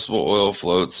Industries serviceable oil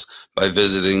floats by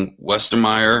visiting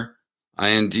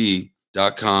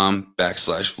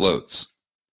westermeyerind.com/floats.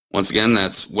 Once again,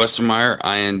 that's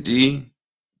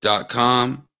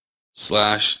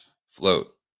westermeyerind.com/float.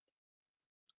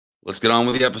 Let's get on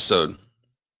with the episode.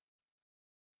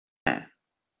 Yeah.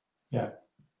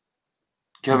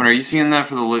 Kevin, are you seeing that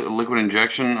for the liquid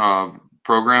injection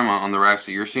program on the racks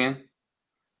that you're seeing?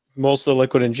 Most of the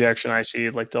liquid injection I see,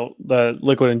 like the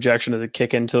liquid injection doesn't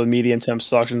kick into the medium temp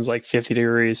suctions like 50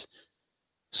 degrees.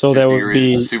 So that would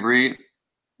be superheat?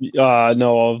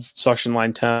 No, of suction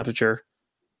line temperature.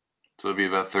 So it'd be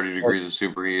about 30 degrees of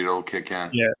superheat. It'll kick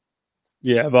in.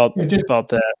 Yeah, about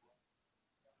that.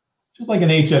 Just like an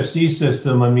HFC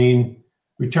system, I mean,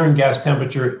 return gas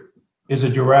temperature is a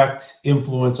direct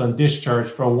influence on discharge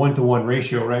for a 1-to-1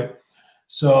 ratio, right?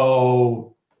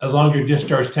 So as long as your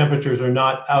discharge temperatures are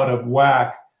not out of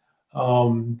whack,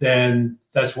 then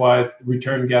that's why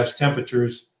return gas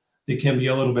temperatures, they can be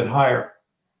a little bit higher.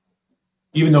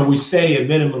 Even though we say a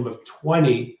minimum of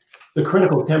 20, the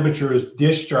critical temperature is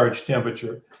discharge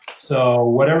temperature. So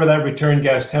whatever that return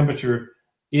gas temperature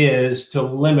is to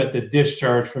limit the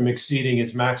discharge from exceeding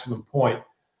its maximum point,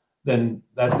 then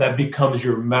that becomes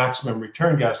your maximum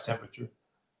return gas temperature.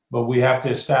 But we have to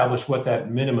establish what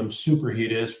that minimum superheat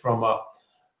is from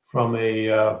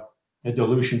a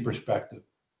dilution perspective.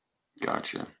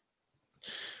 Gotcha.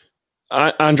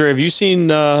 Andre, have you seen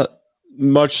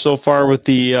much so far with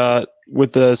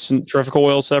the centrifugal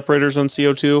oil separators on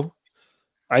CO2?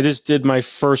 I just did my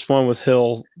first one with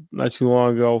Hill not too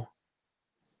long ago.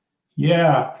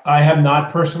 Yeah, I have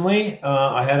not personally.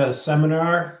 I had a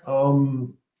seminar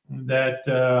that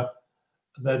a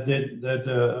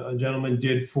gentleman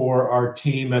did for our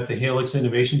team at the Helix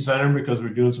Innovation Center because we're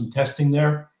doing some testing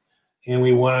there, and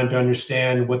we wanted to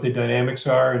understand what the dynamics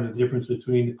are and the difference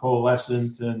between the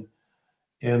coalescent and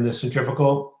the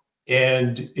centrifugal.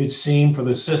 And it seemed for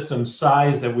the system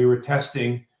size that we were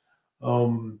testing,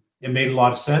 it made a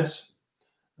lot of sense.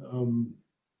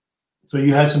 So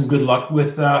you had some good luck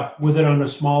with it on a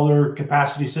smaller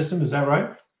capacity system, is that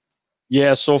right?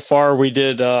 Yeah, so far we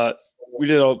did a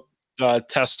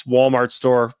test Walmart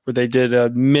store where they did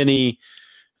a mini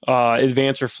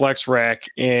Advancer Flex rack,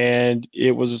 and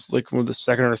it was like one of the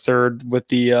second or third with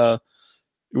the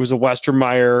it was a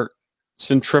Westermeyer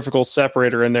centrifugal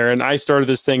separator in there. And I started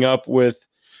this thing up with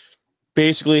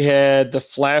basically had the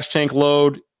flash tank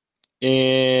load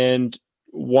and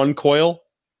one coil.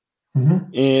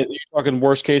 And you're talking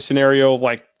worst case scenario,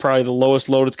 like probably the lowest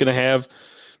load it's going to have.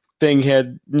 Thing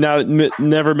had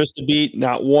never missed a beat,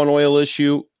 not one oil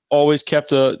issue, always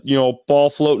kept a ball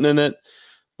floating in it,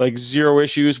 like zero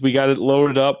issues. We got it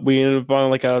loaded up. We ended up being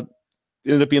like a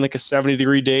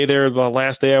 70-degree day there. The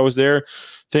last day I was there,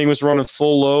 thing was running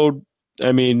full load.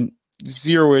 I mean,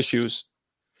 zero issues.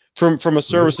 From a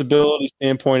serviceability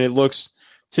standpoint, it looks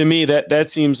to me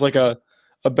that seems like a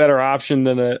better option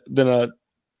than a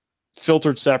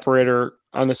filtered separator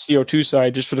on the CO2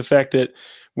 side, just for the fact that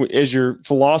as your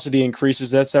velocity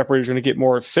increases, that separator is going to get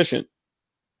more efficient.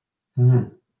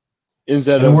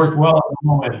 Instead and it worked well at the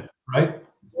moment, right?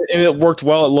 And it worked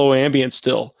well at low ambient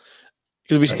still,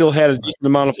 because we still had a decent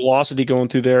amount of velocity going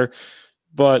through there.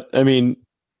 But I mean,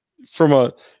 from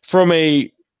a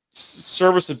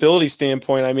serviceability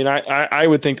standpoint, I mean, I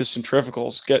would think the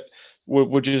centrifugals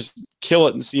would just kill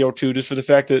it in CO2, just for the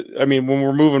fact that, I mean, when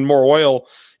we're moving more oil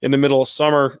in the middle of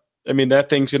summer, I mean, that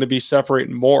thing's going to be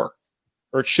separating more,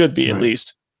 or it should be at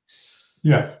least.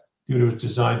 Yeah, due to its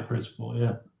design principle.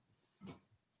 Yeah.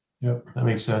 Yep, that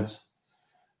makes sense.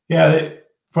 Yeah,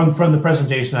 From the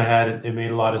presentation I had, it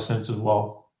made a lot of sense as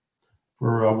well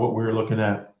for what we were looking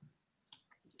at.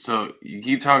 So you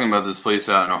keep talking about this place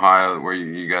out in Ohio where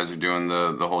you guys are doing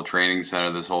the whole training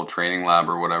center, this whole training lab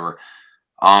or whatever.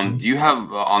 Do you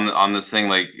have on this thing,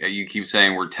 like you keep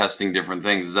saying we're testing different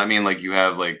things? Does that mean like you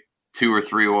have like 2 or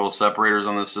 3 oil separators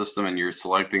on the system and you're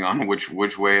selecting on which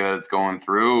way that it's going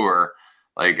through? Or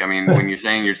like, I mean, when you're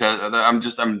saying you're I'm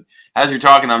as you're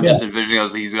talking, I'm just envisioning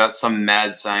he's got some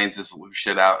mad scientist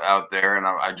shit out there, and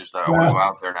I want to go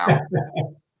out there now.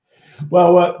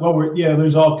 Well,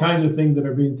 there's all kinds of things that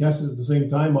are being tested at the same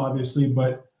time, obviously,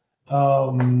 but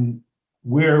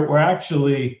we're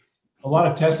actually, a lot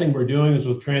of testing we're doing is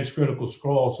with transcritical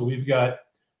scroll. So we've got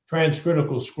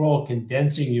transcritical scroll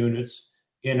condensing units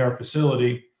in our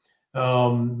facility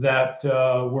that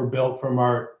were built from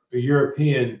our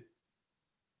European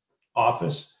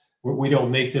office. We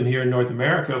don't make them here in North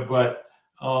America, but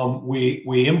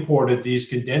we imported these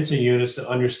condensing units to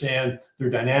understand their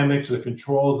dynamics, the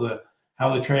controls, how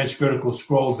the transcritical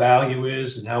scroll value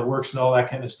is and how it works and all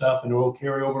that kind of stuff, and oil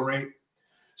carryover rate.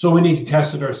 So we need to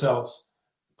test it ourselves.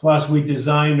 Plus, we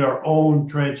designed our own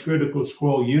transcritical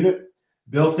scroll unit,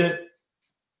 built it,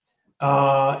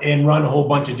 and run a whole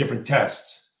bunch of different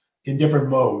tests in different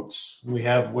modes. We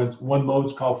have one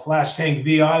mode's called flash tank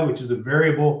VI, which is a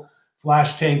variable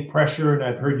flash tank pressure. And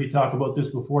I've heard you talk about this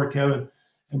before, Kevin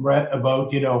and Brett,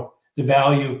 about, the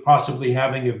value of possibly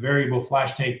having a variable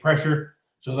flash tank pressure.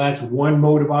 So that's one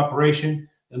mode of operation.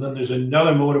 And then there's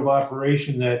another mode of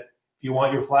operation that if you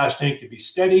want your flash tank to be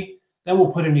steady, then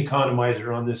we'll put an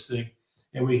economizer on this thing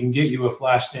and we can get you a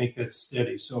flash tank that's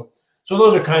steady. So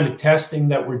those are kind of testing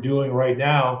that we're doing right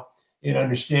now in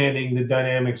understanding the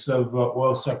dynamics of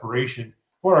oil separation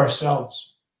for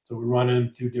ourselves. So we're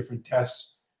running through different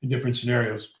tests in different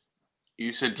scenarios.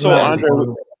 You said so. Andre,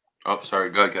 oh, sorry.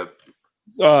 Go ahead,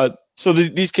 Kev. So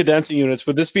these condensing units,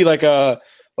 would this be like a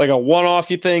one-off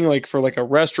thing, like for like a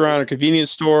restaurant or convenience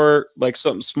store, like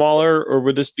something smaller, or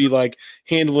would this be like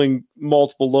handling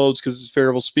multiple loads because it's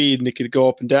variable speed and it could go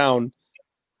up and down?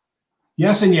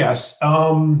 Yes and yes.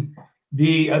 I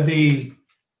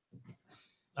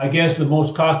guess the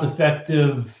most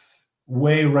cost-effective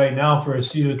way right now for a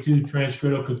CO2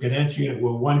 transcritical condenser unit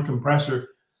with one compressor,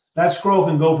 that scroll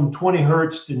can go from 20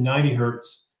 hertz to 90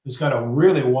 hertz. It's got a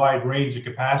really wide range of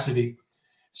capacity.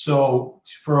 So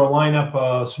for a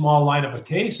small lineup of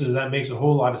cases, that makes a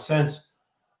whole lot of sense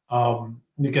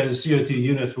because CO2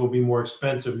 units will be more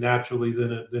expensive naturally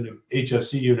than an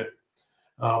HFC unit.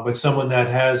 But someone that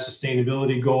has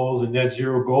sustainability goals and net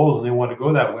zero goals and they want to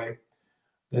go that way,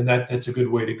 then that's a good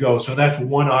way to go. So that's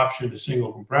one option, a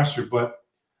single compressor. But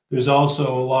there's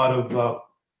also a lot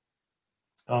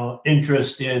of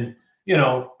interest in,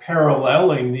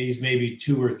 paralleling these, maybe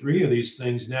 2 or 3 of these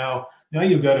things. Now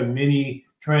you've got a mini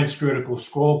transcritical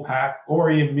scroll pack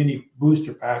or a mini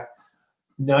booster pack.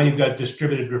 Now you've got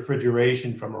distributed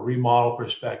refrigeration from a remodel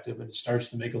perspective, and it starts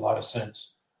to make a lot of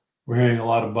sense. We're hearing a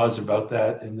lot of buzz about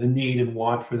that and the need and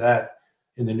want for that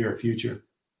in the near future.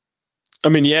 I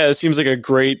mean, yeah, it seems like a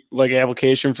great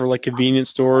application for convenience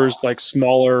stores,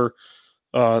 smaller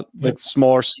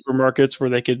smaller supermarkets where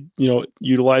they could,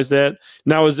 utilize that.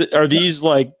 Now, are these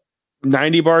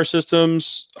 90 bar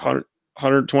systems,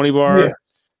 120 bar?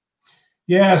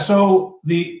 Yeah. So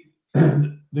the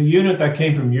unit that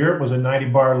came from Europe was a 90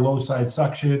 bar low side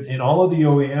suction, and all of the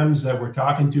OEMs that we're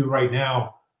talking to right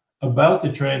now about the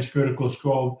transcritical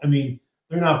scroll, I mean,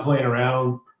 they're not playing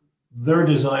around. They're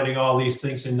designing all these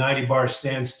things in 90 bar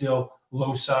standstill,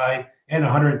 low side, and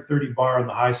 130 bar on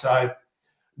the high side,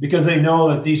 because they know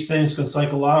that these things can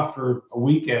cycle off for a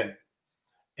weekend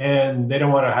and they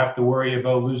don't want to have to worry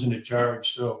about losing a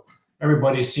charge. So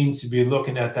everybody seems to be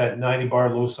looking at that 90 bar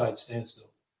low side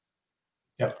standstill.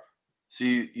 Yep. So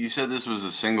you said this was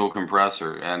a single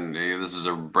compressor and this is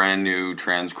a brand new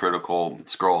transcritical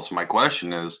scroll. So my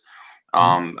question is,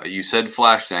 you said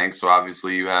flash tank, so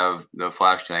obviously you have the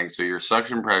flash tank. So your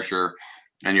suction pressure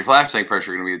and your flash tank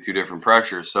pressure are going to be 2 different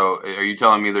pressures. So are you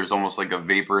telling me there's almost like a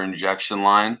vapor injection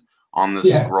line on the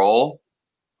scroll?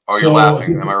 Or you're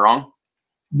laughing? Am I wrong?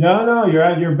 No,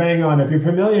 you're bang on. If you're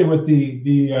familiar with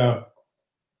the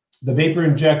vapor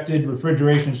injected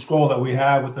refrigeration scroll that we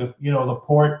have with the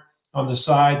port on the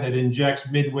side that injects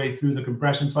midway through the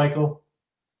compression cycle,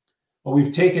 well,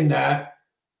 we've taken that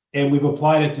and we've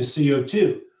applied it to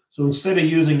CO2. So instead of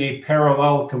using a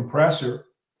parallel compressor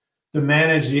to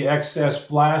manage the excess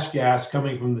flash gas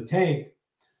coming from the tank,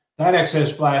 that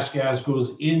excess flash gas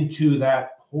goes into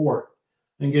that port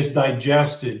and gets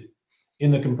digested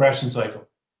in the compression cycle.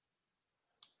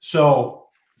 So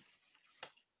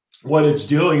what it's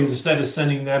doing is instead of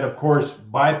sending that, of course,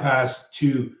 bypass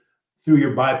through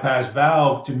your bypass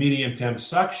valve to medium temp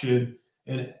suction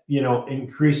and,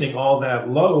 increasing all that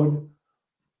load,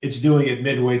 it's doing it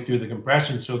midway through the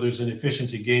compression. So there's an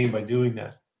efficiency gain by doing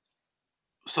that.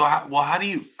 So, how do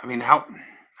you? I mean,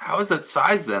 how is that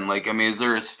size then? Like, I mean, is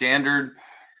there a standard?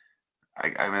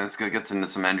 I mean, it's gonna get into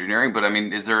some engineering, but I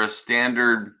mean, is there a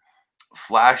standard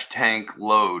flash tank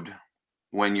load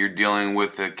when you're dealing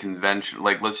with a convention?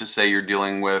 Like, let's just say you're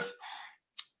dealing with,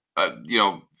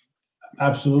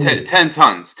 Absolutely 10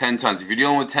 tons. 10 tons. If you're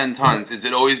dealing with 10 tons, is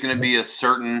it always going to be a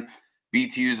certain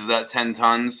BTUs of that 10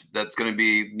 tons that's going to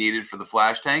be needed for the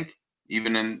flash tank,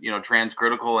 even in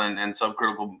transcritical and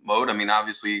subcritical mode? I mean,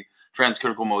 obviously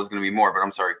transcritical mode is going to be more, but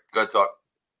I'm sorry, go ahead, talk.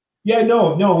 Yeah,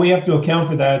 no, we have to account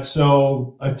for that.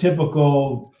 So a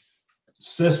typical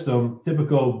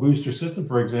booster system,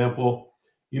 for example,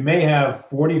 you may have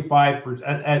 45%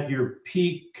 at your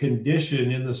peak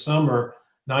condition in the summer,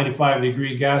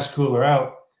 95-degree gas cooler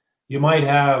out. You might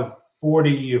have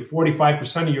 40 or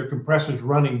 45% of your compressors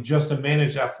running just to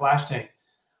manage that flash tank.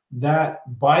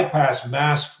 That bypass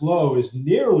mass flow is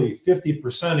nearly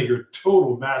 50% of your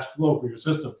total mass flow for your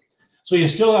system. So you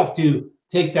still have to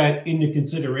take that into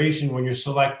consideration when you're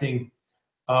selecting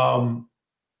that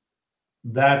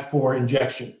for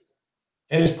injection.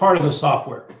 And it's part of the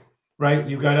software, right?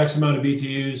 You've got X amount of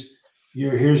BTUs.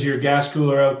 Here's your gas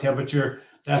cooler out temperature.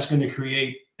 That's going to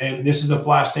create, and this is the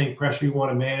flash tank pressure you want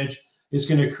to manage. It's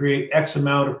going to create X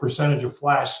amount of percentage of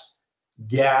flash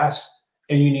gas,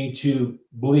 and you need to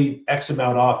bleed X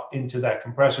amount off into that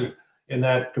compressor, and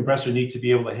that compressor needs to be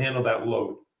able to handle that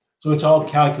load. So it's all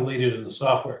calculated in the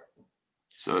software.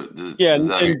 So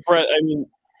and Brett, I mean,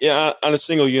 yeah, on a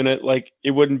single unit, like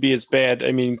it wouldn't be as bad.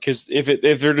 I mean, because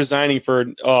if they're designing for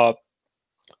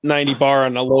 90 bar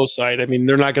on the low side, I mean,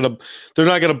 they're not gonna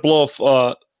blow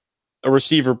off a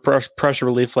receiver pressure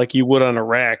relief like you would on a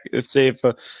rack. Let's say if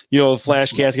the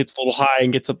flash gas gets a little high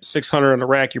and gets up to 600 on the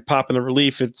rack, you're popping the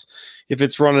relief. If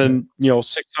it's running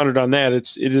 600 on that, it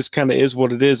just kind of is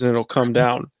what it is, and it'll come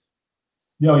down.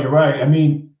 No, you're right. I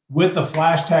mean, with the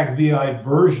flash tank VI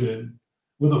version,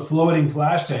 with a floating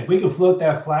flash tank, we can float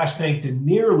that flash tank to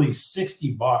nearly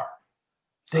 60 bar,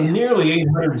 so nearly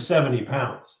 870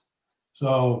 pounds.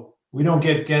 So we don't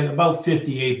get about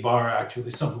 58 bar,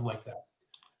 actually, something like that.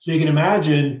 So you can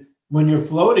imagine when you're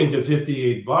floating to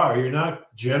 58 bar, you're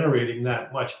not generating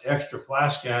that much extra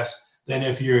flash gas than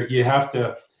if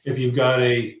you've got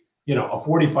a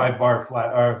 45 bar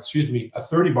a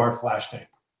 30 bar flash tank.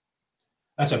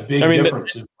 That's a big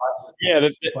difference.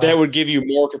 That would give you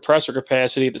more compressor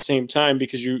capacity at the same time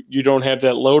because you don't have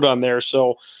that load on there.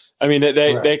 So, I mean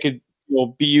that could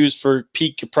be used for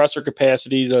peak compressor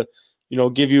capacity to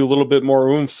give you a little bit more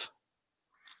oomph.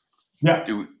 Yeah.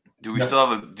 Do we still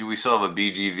have a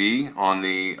BGV on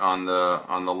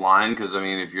the line? Because I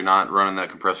mean, if you're not running that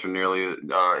compressor nearly,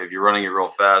 if you're running it real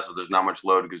fast, but there's not much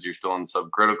load because you're still in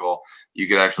subcritical, you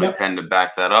could actually tend to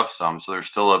back that up some. So there's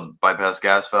still a bypass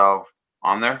gas valve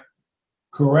on there.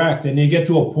 Correct, and you get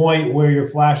to a point where your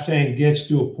flash tank gets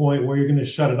to a point where you're going to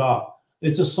shut it off.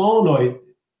 It's a solenoid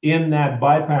in that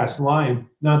bypass line,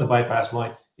 not the bypass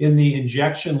line, in the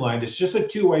injection line. It's just a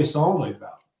two-way solenoid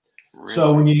valve. Really?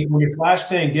 So when your flash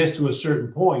tank gets to a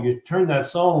certain point, you turn that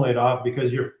solenoid off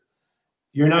because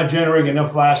you're not generating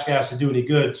enough flash gas to do any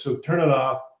good. So turn it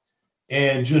off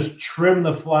and just trim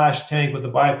the flash tank with the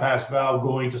bypass valve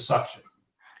going to suction.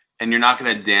 And you're not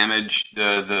going to damage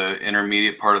the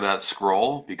intermediate part of that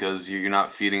scroll because you're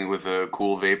not feeding it with a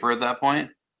cool vapor at that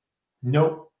point?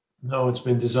 Nope. No, it's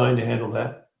been designed to handle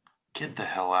that. Get the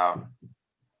hell out.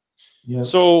 Yeah.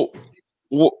 So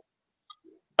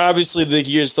obviously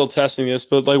you're still testing this,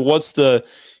 but like what's the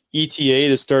ETA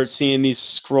to start seeing these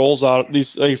scrolls out,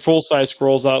 these like full-size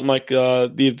scrolls out in like the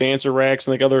advancer racks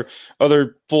and like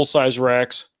other full-size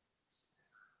racks?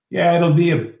 Yeah,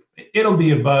 it'll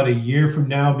be about a year from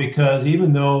now because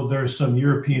even though there's some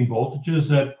European voltages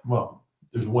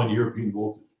there's one European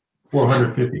voltage,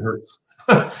 450 hertz.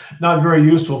 Not very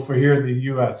useful for here in the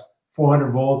U.S.,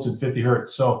 400 volts and 50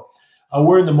 hertz. So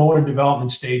we're in the motor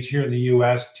development stage here in the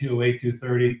U.S., 208,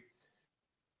 230.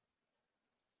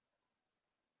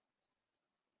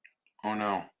 Oh,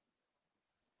 no.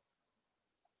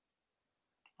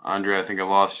 Andre, I think I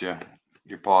lost you.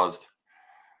 You're paused.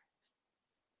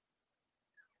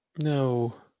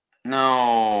 No.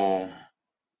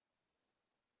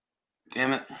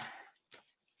 Damn it.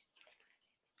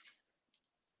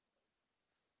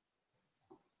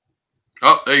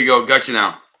 Oh, there you go. Got you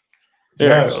now.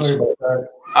 Sorry about that.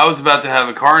 I was about to have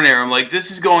a car in there. I'm like,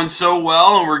 this is going so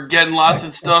well, and we're getting lots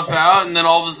of stuff out, and then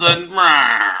all of a sudden,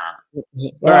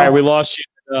 All right, we lost you.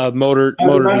 Motor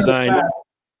design.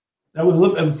 I was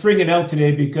freaking out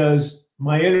today because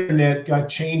my internet got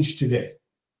changed today.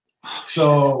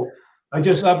 So I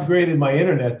just upgraded my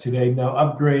internet today. Now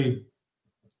upgrade,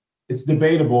 it's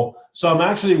debatable. So I'm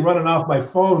actually running off my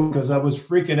phone because I was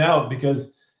freaking out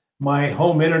because my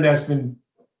home internet's been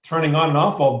turning on and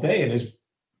off all day and it's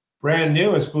brand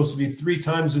new. It's supposed to be 3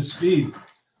 times the speed.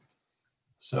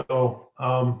 So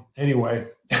anyway,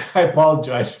 I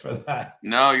apologize for that.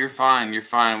 No, you're fine. You're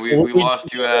fine. We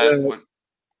lost you at.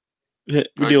 We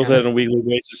deal with that on a weekly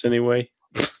basis anyway.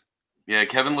 Yeah,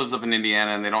 Kevin lives up in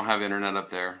Indiana, and they don't have internet up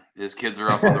there. His kids are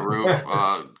up on the roof,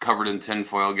 covered in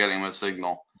tinfoil, getting him a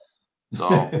signal.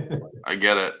 So I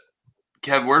get it.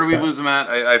 Kev, where do we lose him at?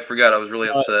 I forgot. I was really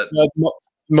upset.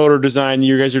 Motor design.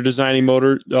 You guys are designing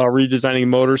redesigning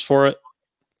motors for it?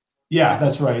 Yeah,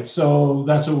 that's right. So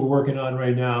that's what we're working on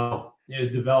right now, is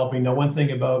developing. Now, one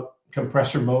thing about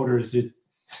compressor motors,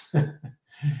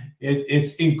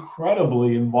 it's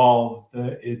incredibly involved.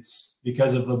 It's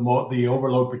because of the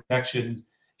overload protection,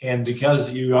 and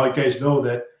because you guys know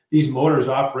that these motors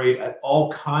operate at all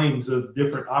kinds of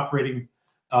different operating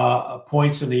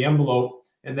points in the envelope,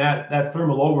 and that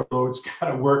thermal overload's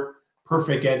got to work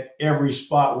perfect at every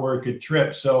spot where it could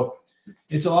trip. So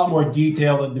it's a lot more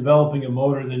detailed in developing a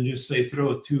motor than just say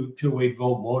throw a 208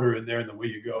 volt motor in there and away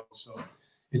you go. So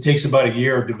it takes about a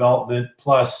year of development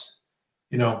plus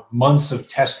months of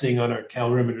testing on our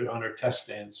calorimeter, on our test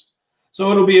stands.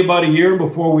 So it'll be about a year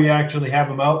before we actually have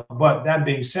them out. But that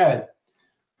being said,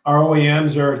 our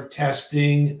OEMs are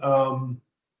testing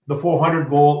the 400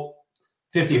 volt,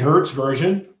 50 hertz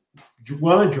version,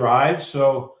 want to drive.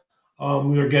 So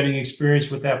we are getting experience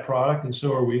with that product, and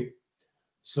so are we.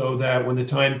 So that when the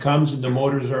time comes and the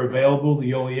motors are available, the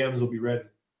OEMs will be ready.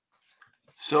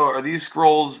 So are these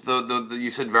scrolls the you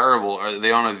said variable? Are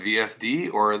they on a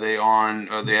VFD or are they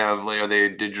a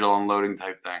digital unloading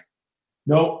type thing?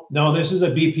 No, this is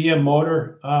a BPM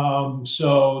motor.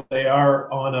 So they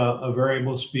are on a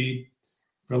variable speed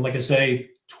from, like I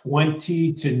say,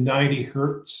 20 to 90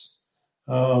 hertz.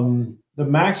 The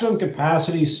maximum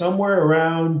capacity is somewhere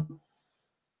around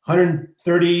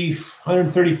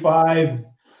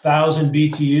 135,000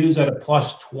 BTUs at a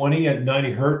plus 20 at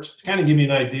 90 hertz. To kind of give you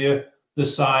an idea the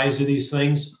size of these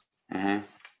things.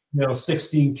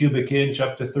 16 cubic inch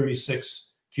up to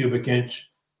 36 cubic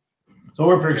inch. So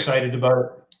we're pretty excited about it.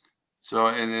 So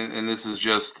and this is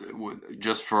just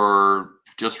for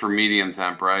medium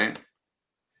temp, right?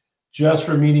 Just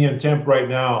for medium temp right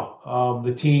now.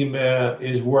 The team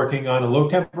is working on a low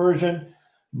temp version,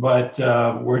 but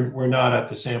we're not at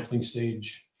the sampling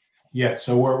stage yet.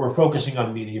 So we're focusing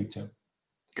on medium temp.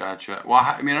 Gotcha. Well,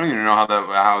 I mean, I don't even know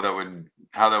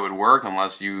how that would work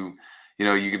unless you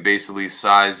could basically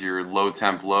size your low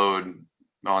temp load.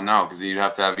 Oh no, because you'd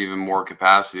have to have even more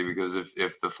capacity, because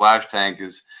if the flash tank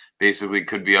is basically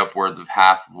could be upwards of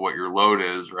half of what your load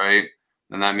is, right?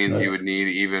 Then that means you would need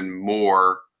even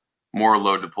more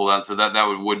load to pull down. So that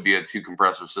would be a 2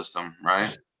 compressor system,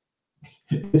 right?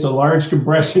 It's a large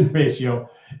compression ratio.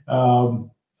 A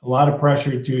lot of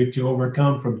pressure to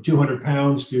overcome, from 200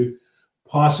 pounds to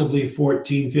possibly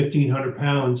 1,500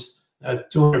 pounds.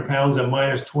 200 pounds at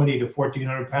minus 20 to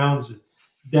 1,400 pounds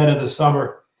dead of the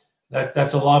summer.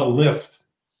 That's a lot of lift.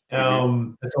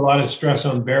 That's a lot of stress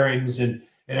on bearings and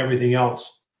everything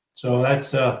else. So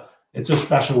it's a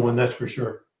special one, that's for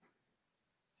sure.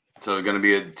 So going to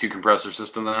be a 2 compressor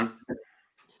system then?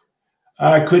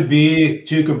 It could be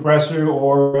 2 compressor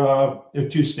or a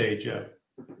 2-stage. Yeah.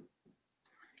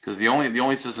 Because the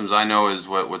only systems I know is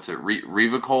what's it?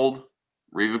 Revacold.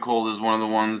 Revacold is one of the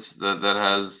ones that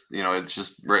has, it's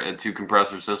just a 2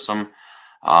 compressor system.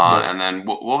 And then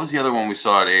what was the other one we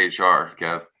saw at AHR,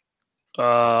 Kev?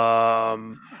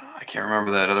 I can't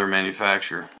remember that other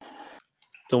manufacturer.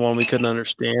 The one we couldn't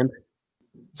understand.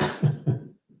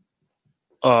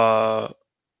 I'm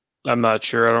not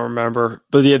sure. I don't remember.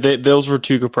 But yeah, those were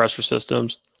 2 compressor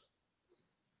systems.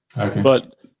 Okay.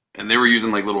 And they were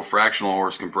using like little fractional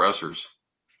horse compressors.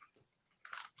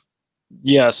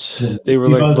 Yes, they were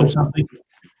like little.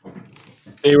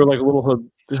 They were like little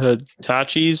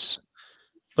Hitachis,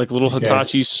 like little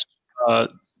Hitachis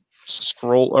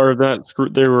scroll, or that screw.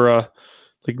 They were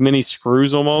like mini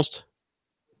screws almost.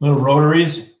 Little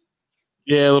rotaries.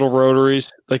 Yeah, little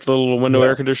rotaries, like the little window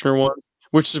air conditioner one,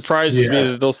 which surprises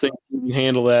me that those things can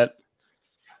handle that.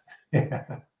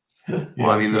 Well,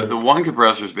 I mean, the one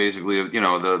compressor is basically,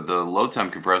 the low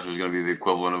temp compressor is going to be the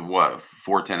equivalent of what, a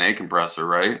 410A compressor,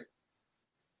 right?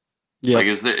 Yeah. Like,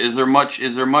 is there much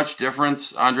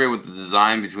difference, Andre, with the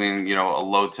design between, a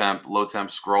low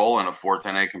temp scroll and a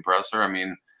 410A compressor? I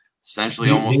mean, essentially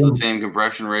almost the same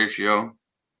compression ratio.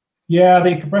 Yeah,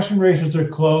 the compression ratios are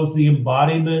close. The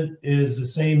embodiment is the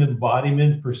same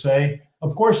embodiment per se.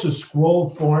 Of course, the scroll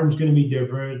form is going to be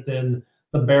different, then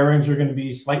the bearings are going to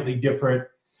be slightly different.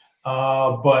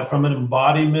 But from an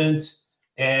embodiment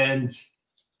and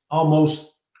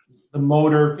almost the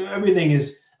motor, everything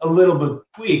is a little bit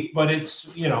tweaked, but it's,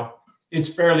 it's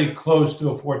fairly close to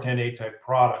a 410A type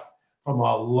product from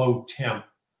a low temp.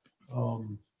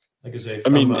 Like I say,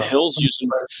 Hill's using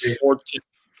 410.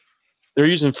 They're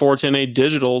using 410A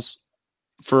digitals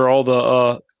for all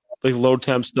the like low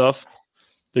temp stuff.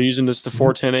 They're using the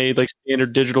 410A like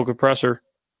standard digital compressor.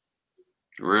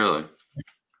 Really?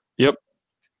 Yep.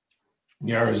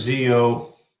 Yeah, our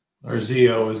Zeo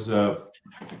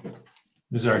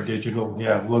is our digital,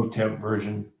 low temp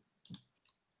version.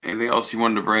 Anything else you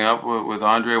wanted to bring up with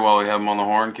Andre while we have him on the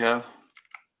horn, Kev?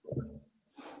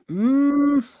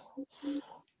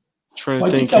 Trying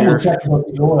to think here. Check about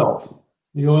the oil.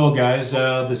 The oil, guys,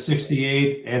 the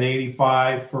 68 and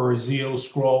 85 for Zeo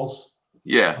scrolls.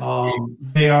 Yeah.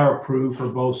 They are approved for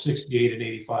both 68 and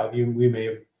 85. You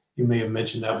may have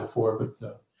mentioned that before, but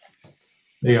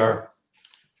they are.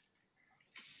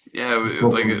 Yeah,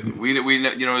 like we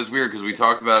it's weird because we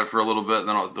talked about it for a little bit, and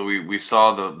then we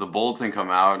saw the bulletin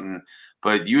come out,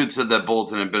 but you had said that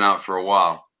bulletin had been out for a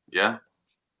while. Yeah.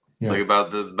 Like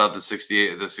about the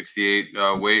 68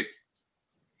 weight.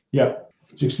 Yeah,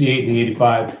 68 and the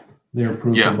 85. They're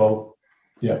approved for both.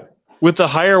 Yeah. With the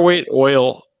higher weight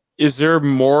oil, is there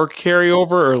more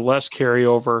carryover or less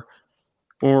carryover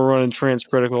when we're running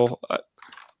transcritical?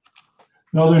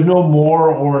 No, there's no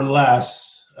more or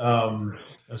less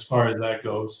as far as that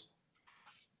goes.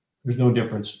 There's no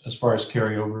difference as far as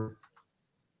carryover.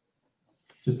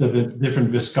 Just a different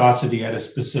viscosity at a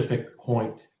specific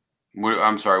point.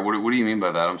 I'm sorry. What do you mean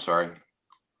by that? I'm sorry.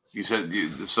 You said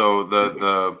so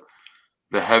the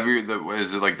heavier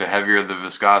is it like the heavier the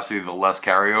viscosity, the less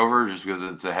carryover, just because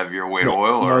it's a heavier weight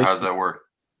oil, or how does that work?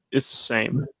 It's the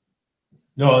same.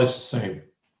 No, it's the same.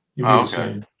 Okay. The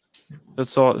same.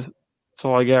 That's all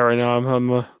I got right now.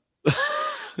 I'm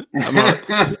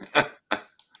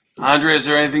Andre, is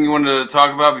there anything you wanted to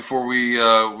talk about before we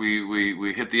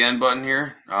hit the end button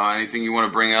here? Anything you want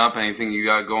to bring up? Anything you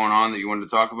got going on that you wanted to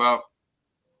talk about?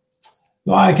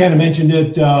 Well, I kind of mentioned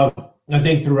it. I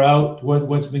think throughout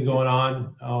what's been going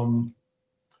on.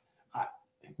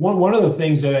 One of the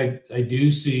things that I do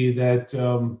see that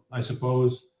I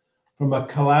suppose from a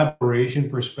collaboration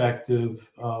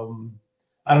perspective,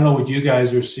 I don't know what you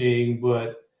guys are seeing,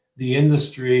 but the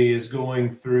industry is going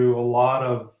through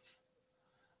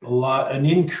an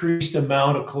increased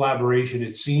amount of collaboration.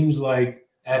 It seems like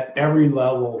at every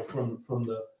level, from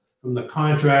the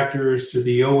contractors to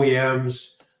the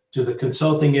OEMs to the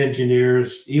consulting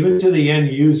engineers, even to the end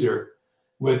user,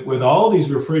 with all these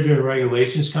refrigerant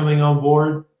regulations coming on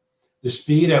board, the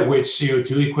speed at which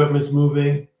CO2 equipment's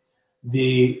moving,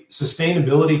 the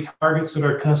sustainability targets that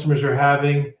our customers are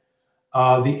having,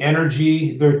 the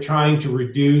energy they're trying to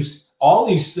reduce, all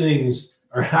these things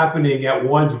are happening at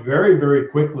once very, very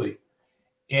quickly.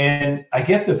 And I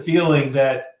get the feeling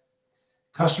that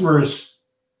customers,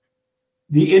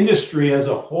 the industry as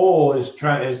a whole is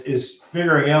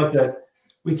figuring out that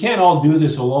we can't all do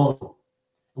this alone.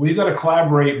 We've got to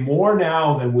collaborate more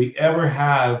now than we ever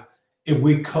have if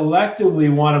we collectively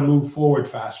want to move forward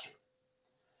faster.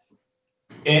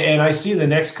 And I see the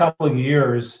next couple of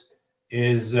years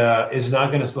is not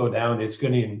going to slow down. It's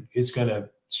going to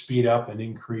speed up and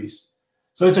increase.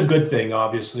 So it's a good thing,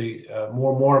 obviously.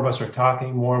 More of us are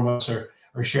talking, more of us are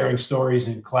sharing stories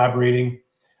and collaborating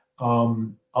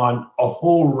on a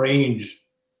whole range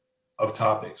of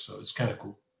topics. So it's kind of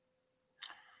cool.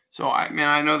 So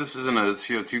I know this isn't a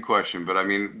CO2 question, but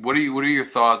what are your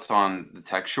thoughts on the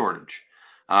tech shortage?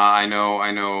 I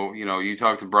know, you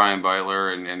talked to Brian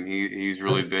Beitler and he's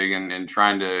really big in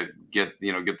trying to get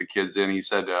the kids in. He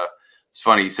said, it's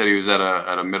funny. He said he was at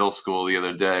a middle school the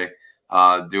other day,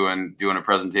 doing a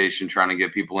presentation, trying to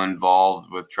get people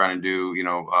involved with trying to do,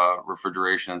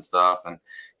 refrigeration and stuff. And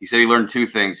he said he learned two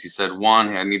things. He said,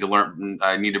 one, I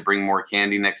need to bring more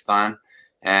candy next time.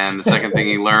 And the second thing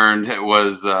he learned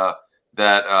was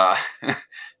that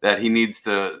he needs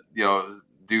to,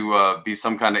 be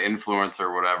some kind of influencer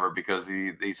or whatever, because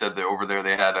he said that over there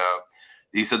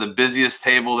he said the busiest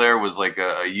table there was like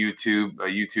a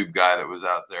YouTube guy that was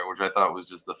out there, which I thought was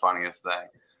just the funniest thing.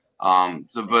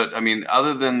 But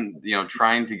other than,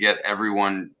 trying to get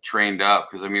everyone trained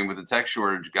up, because with the tech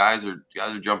shortage, guys are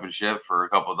jumping ship for a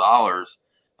couple of dollars,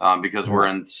 because we're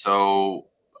in so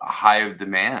high of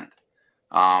demand.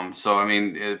 So, I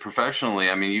mean, professionally,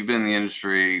 I mean, you've been in the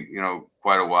industry,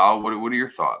 quite a while. What are your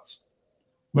thoughts?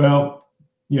 Well,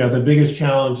 the biggest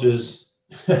challenge is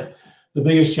the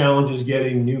biggest challenge is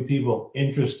getting new people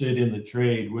interested in the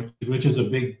trade, which is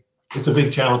it's a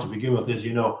big challenge to begin with. As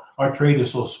you know, our trade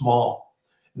is so small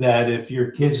that if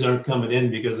your kids aren't coming in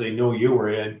because they know you were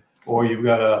in, or you've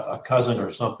got a cousin or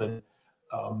something.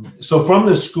 So from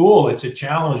the school, it's a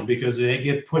challenge because they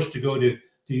get pushed to go to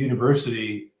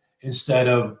university instead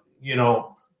of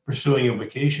pursuing a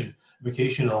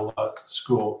vocational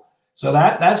school. So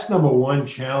that's number one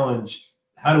challenge.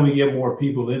 How do we get more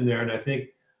people in there? And I think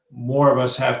more of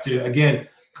us have to, again,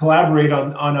 collaborate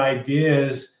on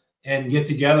ideas and get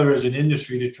together as an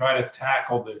industry to try to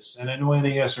tackle this. And I know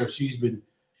NASRC's been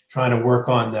trying to work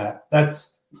on that.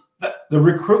 The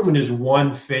recruitment is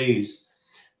one phase.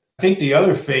 I think the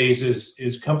other phase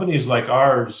is companies like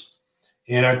ours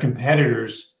and our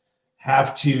competitors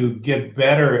have to get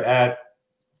better at,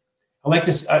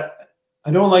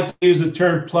 I don't like to use the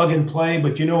term plug and play,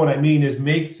 but you know what I mean, is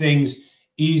make things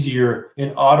easier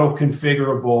and auto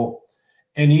configurable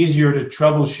and easier to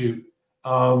troubleshoot.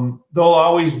 There'll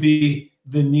always be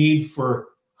the need for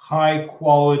high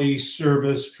quality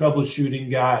service troubleshooting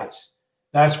guys.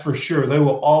 That's for sure. They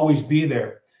will always be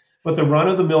there. But the run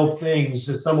of the mill things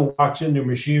that someone walks into a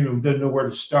machine room, doesn't know where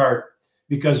to start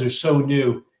because they're so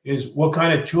new, is what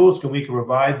kind of tools can we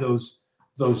provide those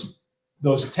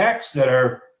techs that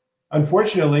are,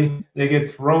 unfortunately, they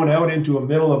get thrown out into a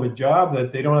middle of a job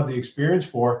that they don't have the experience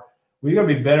for. We got to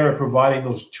be better at providing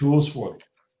those tools for them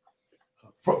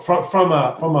from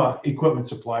a equipment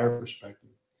supplier perspective.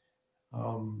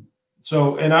 And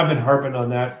I've been harping on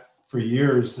that for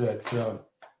years that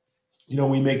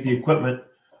we make the equipment,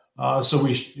 so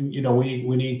we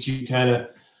need to kind of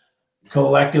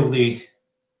collectively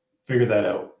figure that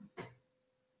out.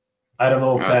 I don't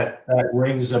know if that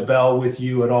rings a bell with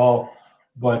you at all,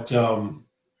 but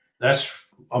that's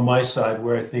on my side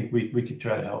where I think we could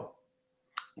try to help.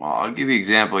 Well, I'll give you an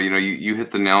example. You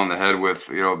hit the nail on the head with,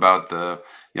 about the,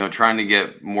 trying to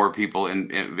get more people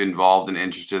involved and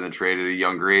interested in the trade at a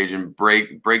younger age and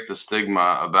break the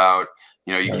stigma about,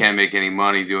 you can't make any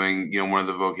money doing, one of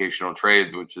the vocational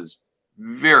trades, which is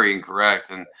very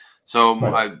incorrect. And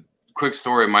so quick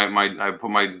story, I put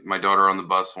my daughter on the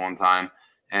bus one time.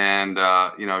 And,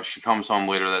 she comes home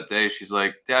later that day. She's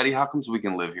like, Daddy, how comes we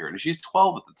can live here? And she's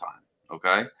 12 at the time.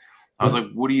 Okay. I was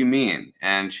like, what do you mean?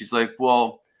 And she's like,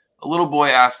 well, a little boy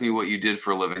asked me what you did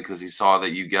for a living because he saw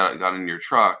that you got in your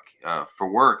truck for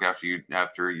work after you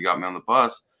got me on the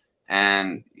bus.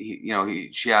 And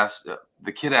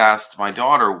the kid asked my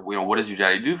daughter, what does your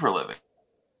daddy do for a living?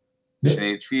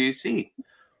 HVAC.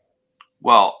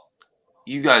 Well,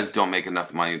 you guys don't make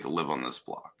enough money to live on this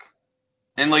block.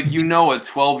 And a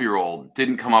 12-year-old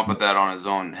didn't come up with that on his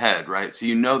own head, right? So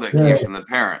that came from the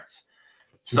parents.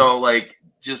 So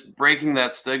just breaking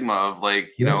that stigma of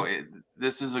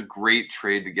this is a great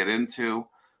trade to get into.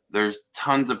 There's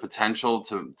tons of potential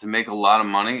to make a lot of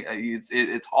money.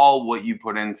 It's all what you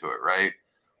put into it, right?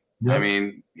 Yep. I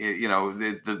mean,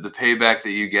 the payback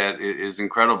that you get is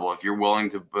incredible if you're willing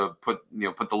to put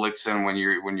the licks in when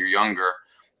you're younger.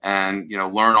 And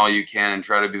learn all you can and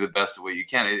try to be the best at what you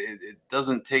can. It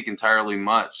doesn't take entirely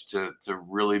much to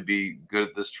really be good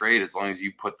at this trade as long as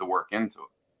you put the work into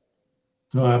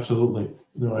it. No, absolutely.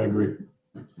 No, I agree.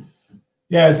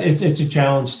 Yeah, it's a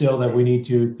challenge still that we need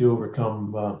to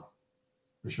overcome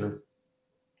for sure.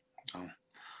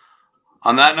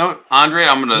 On that note, Andre,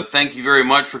 I'm going to thank you very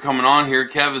much for coming on here.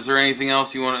 Kev, is there anything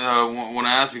else you want to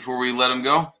ask before we let him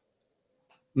go?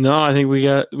 No, I think we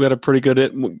got a pretty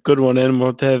good one in. We'll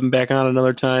have to have him back on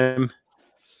another time.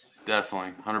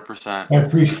 Definitely, 100%. I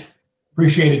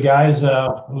appreciate it, guys. It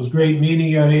was great meeting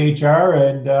you on AHR,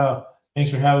 and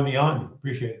thanks for having me on.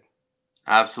 Appreciate it.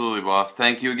 Absolutely, boss.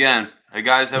 Thank you again. Hey,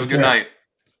 guys, have a good night.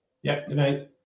 Yep, good night.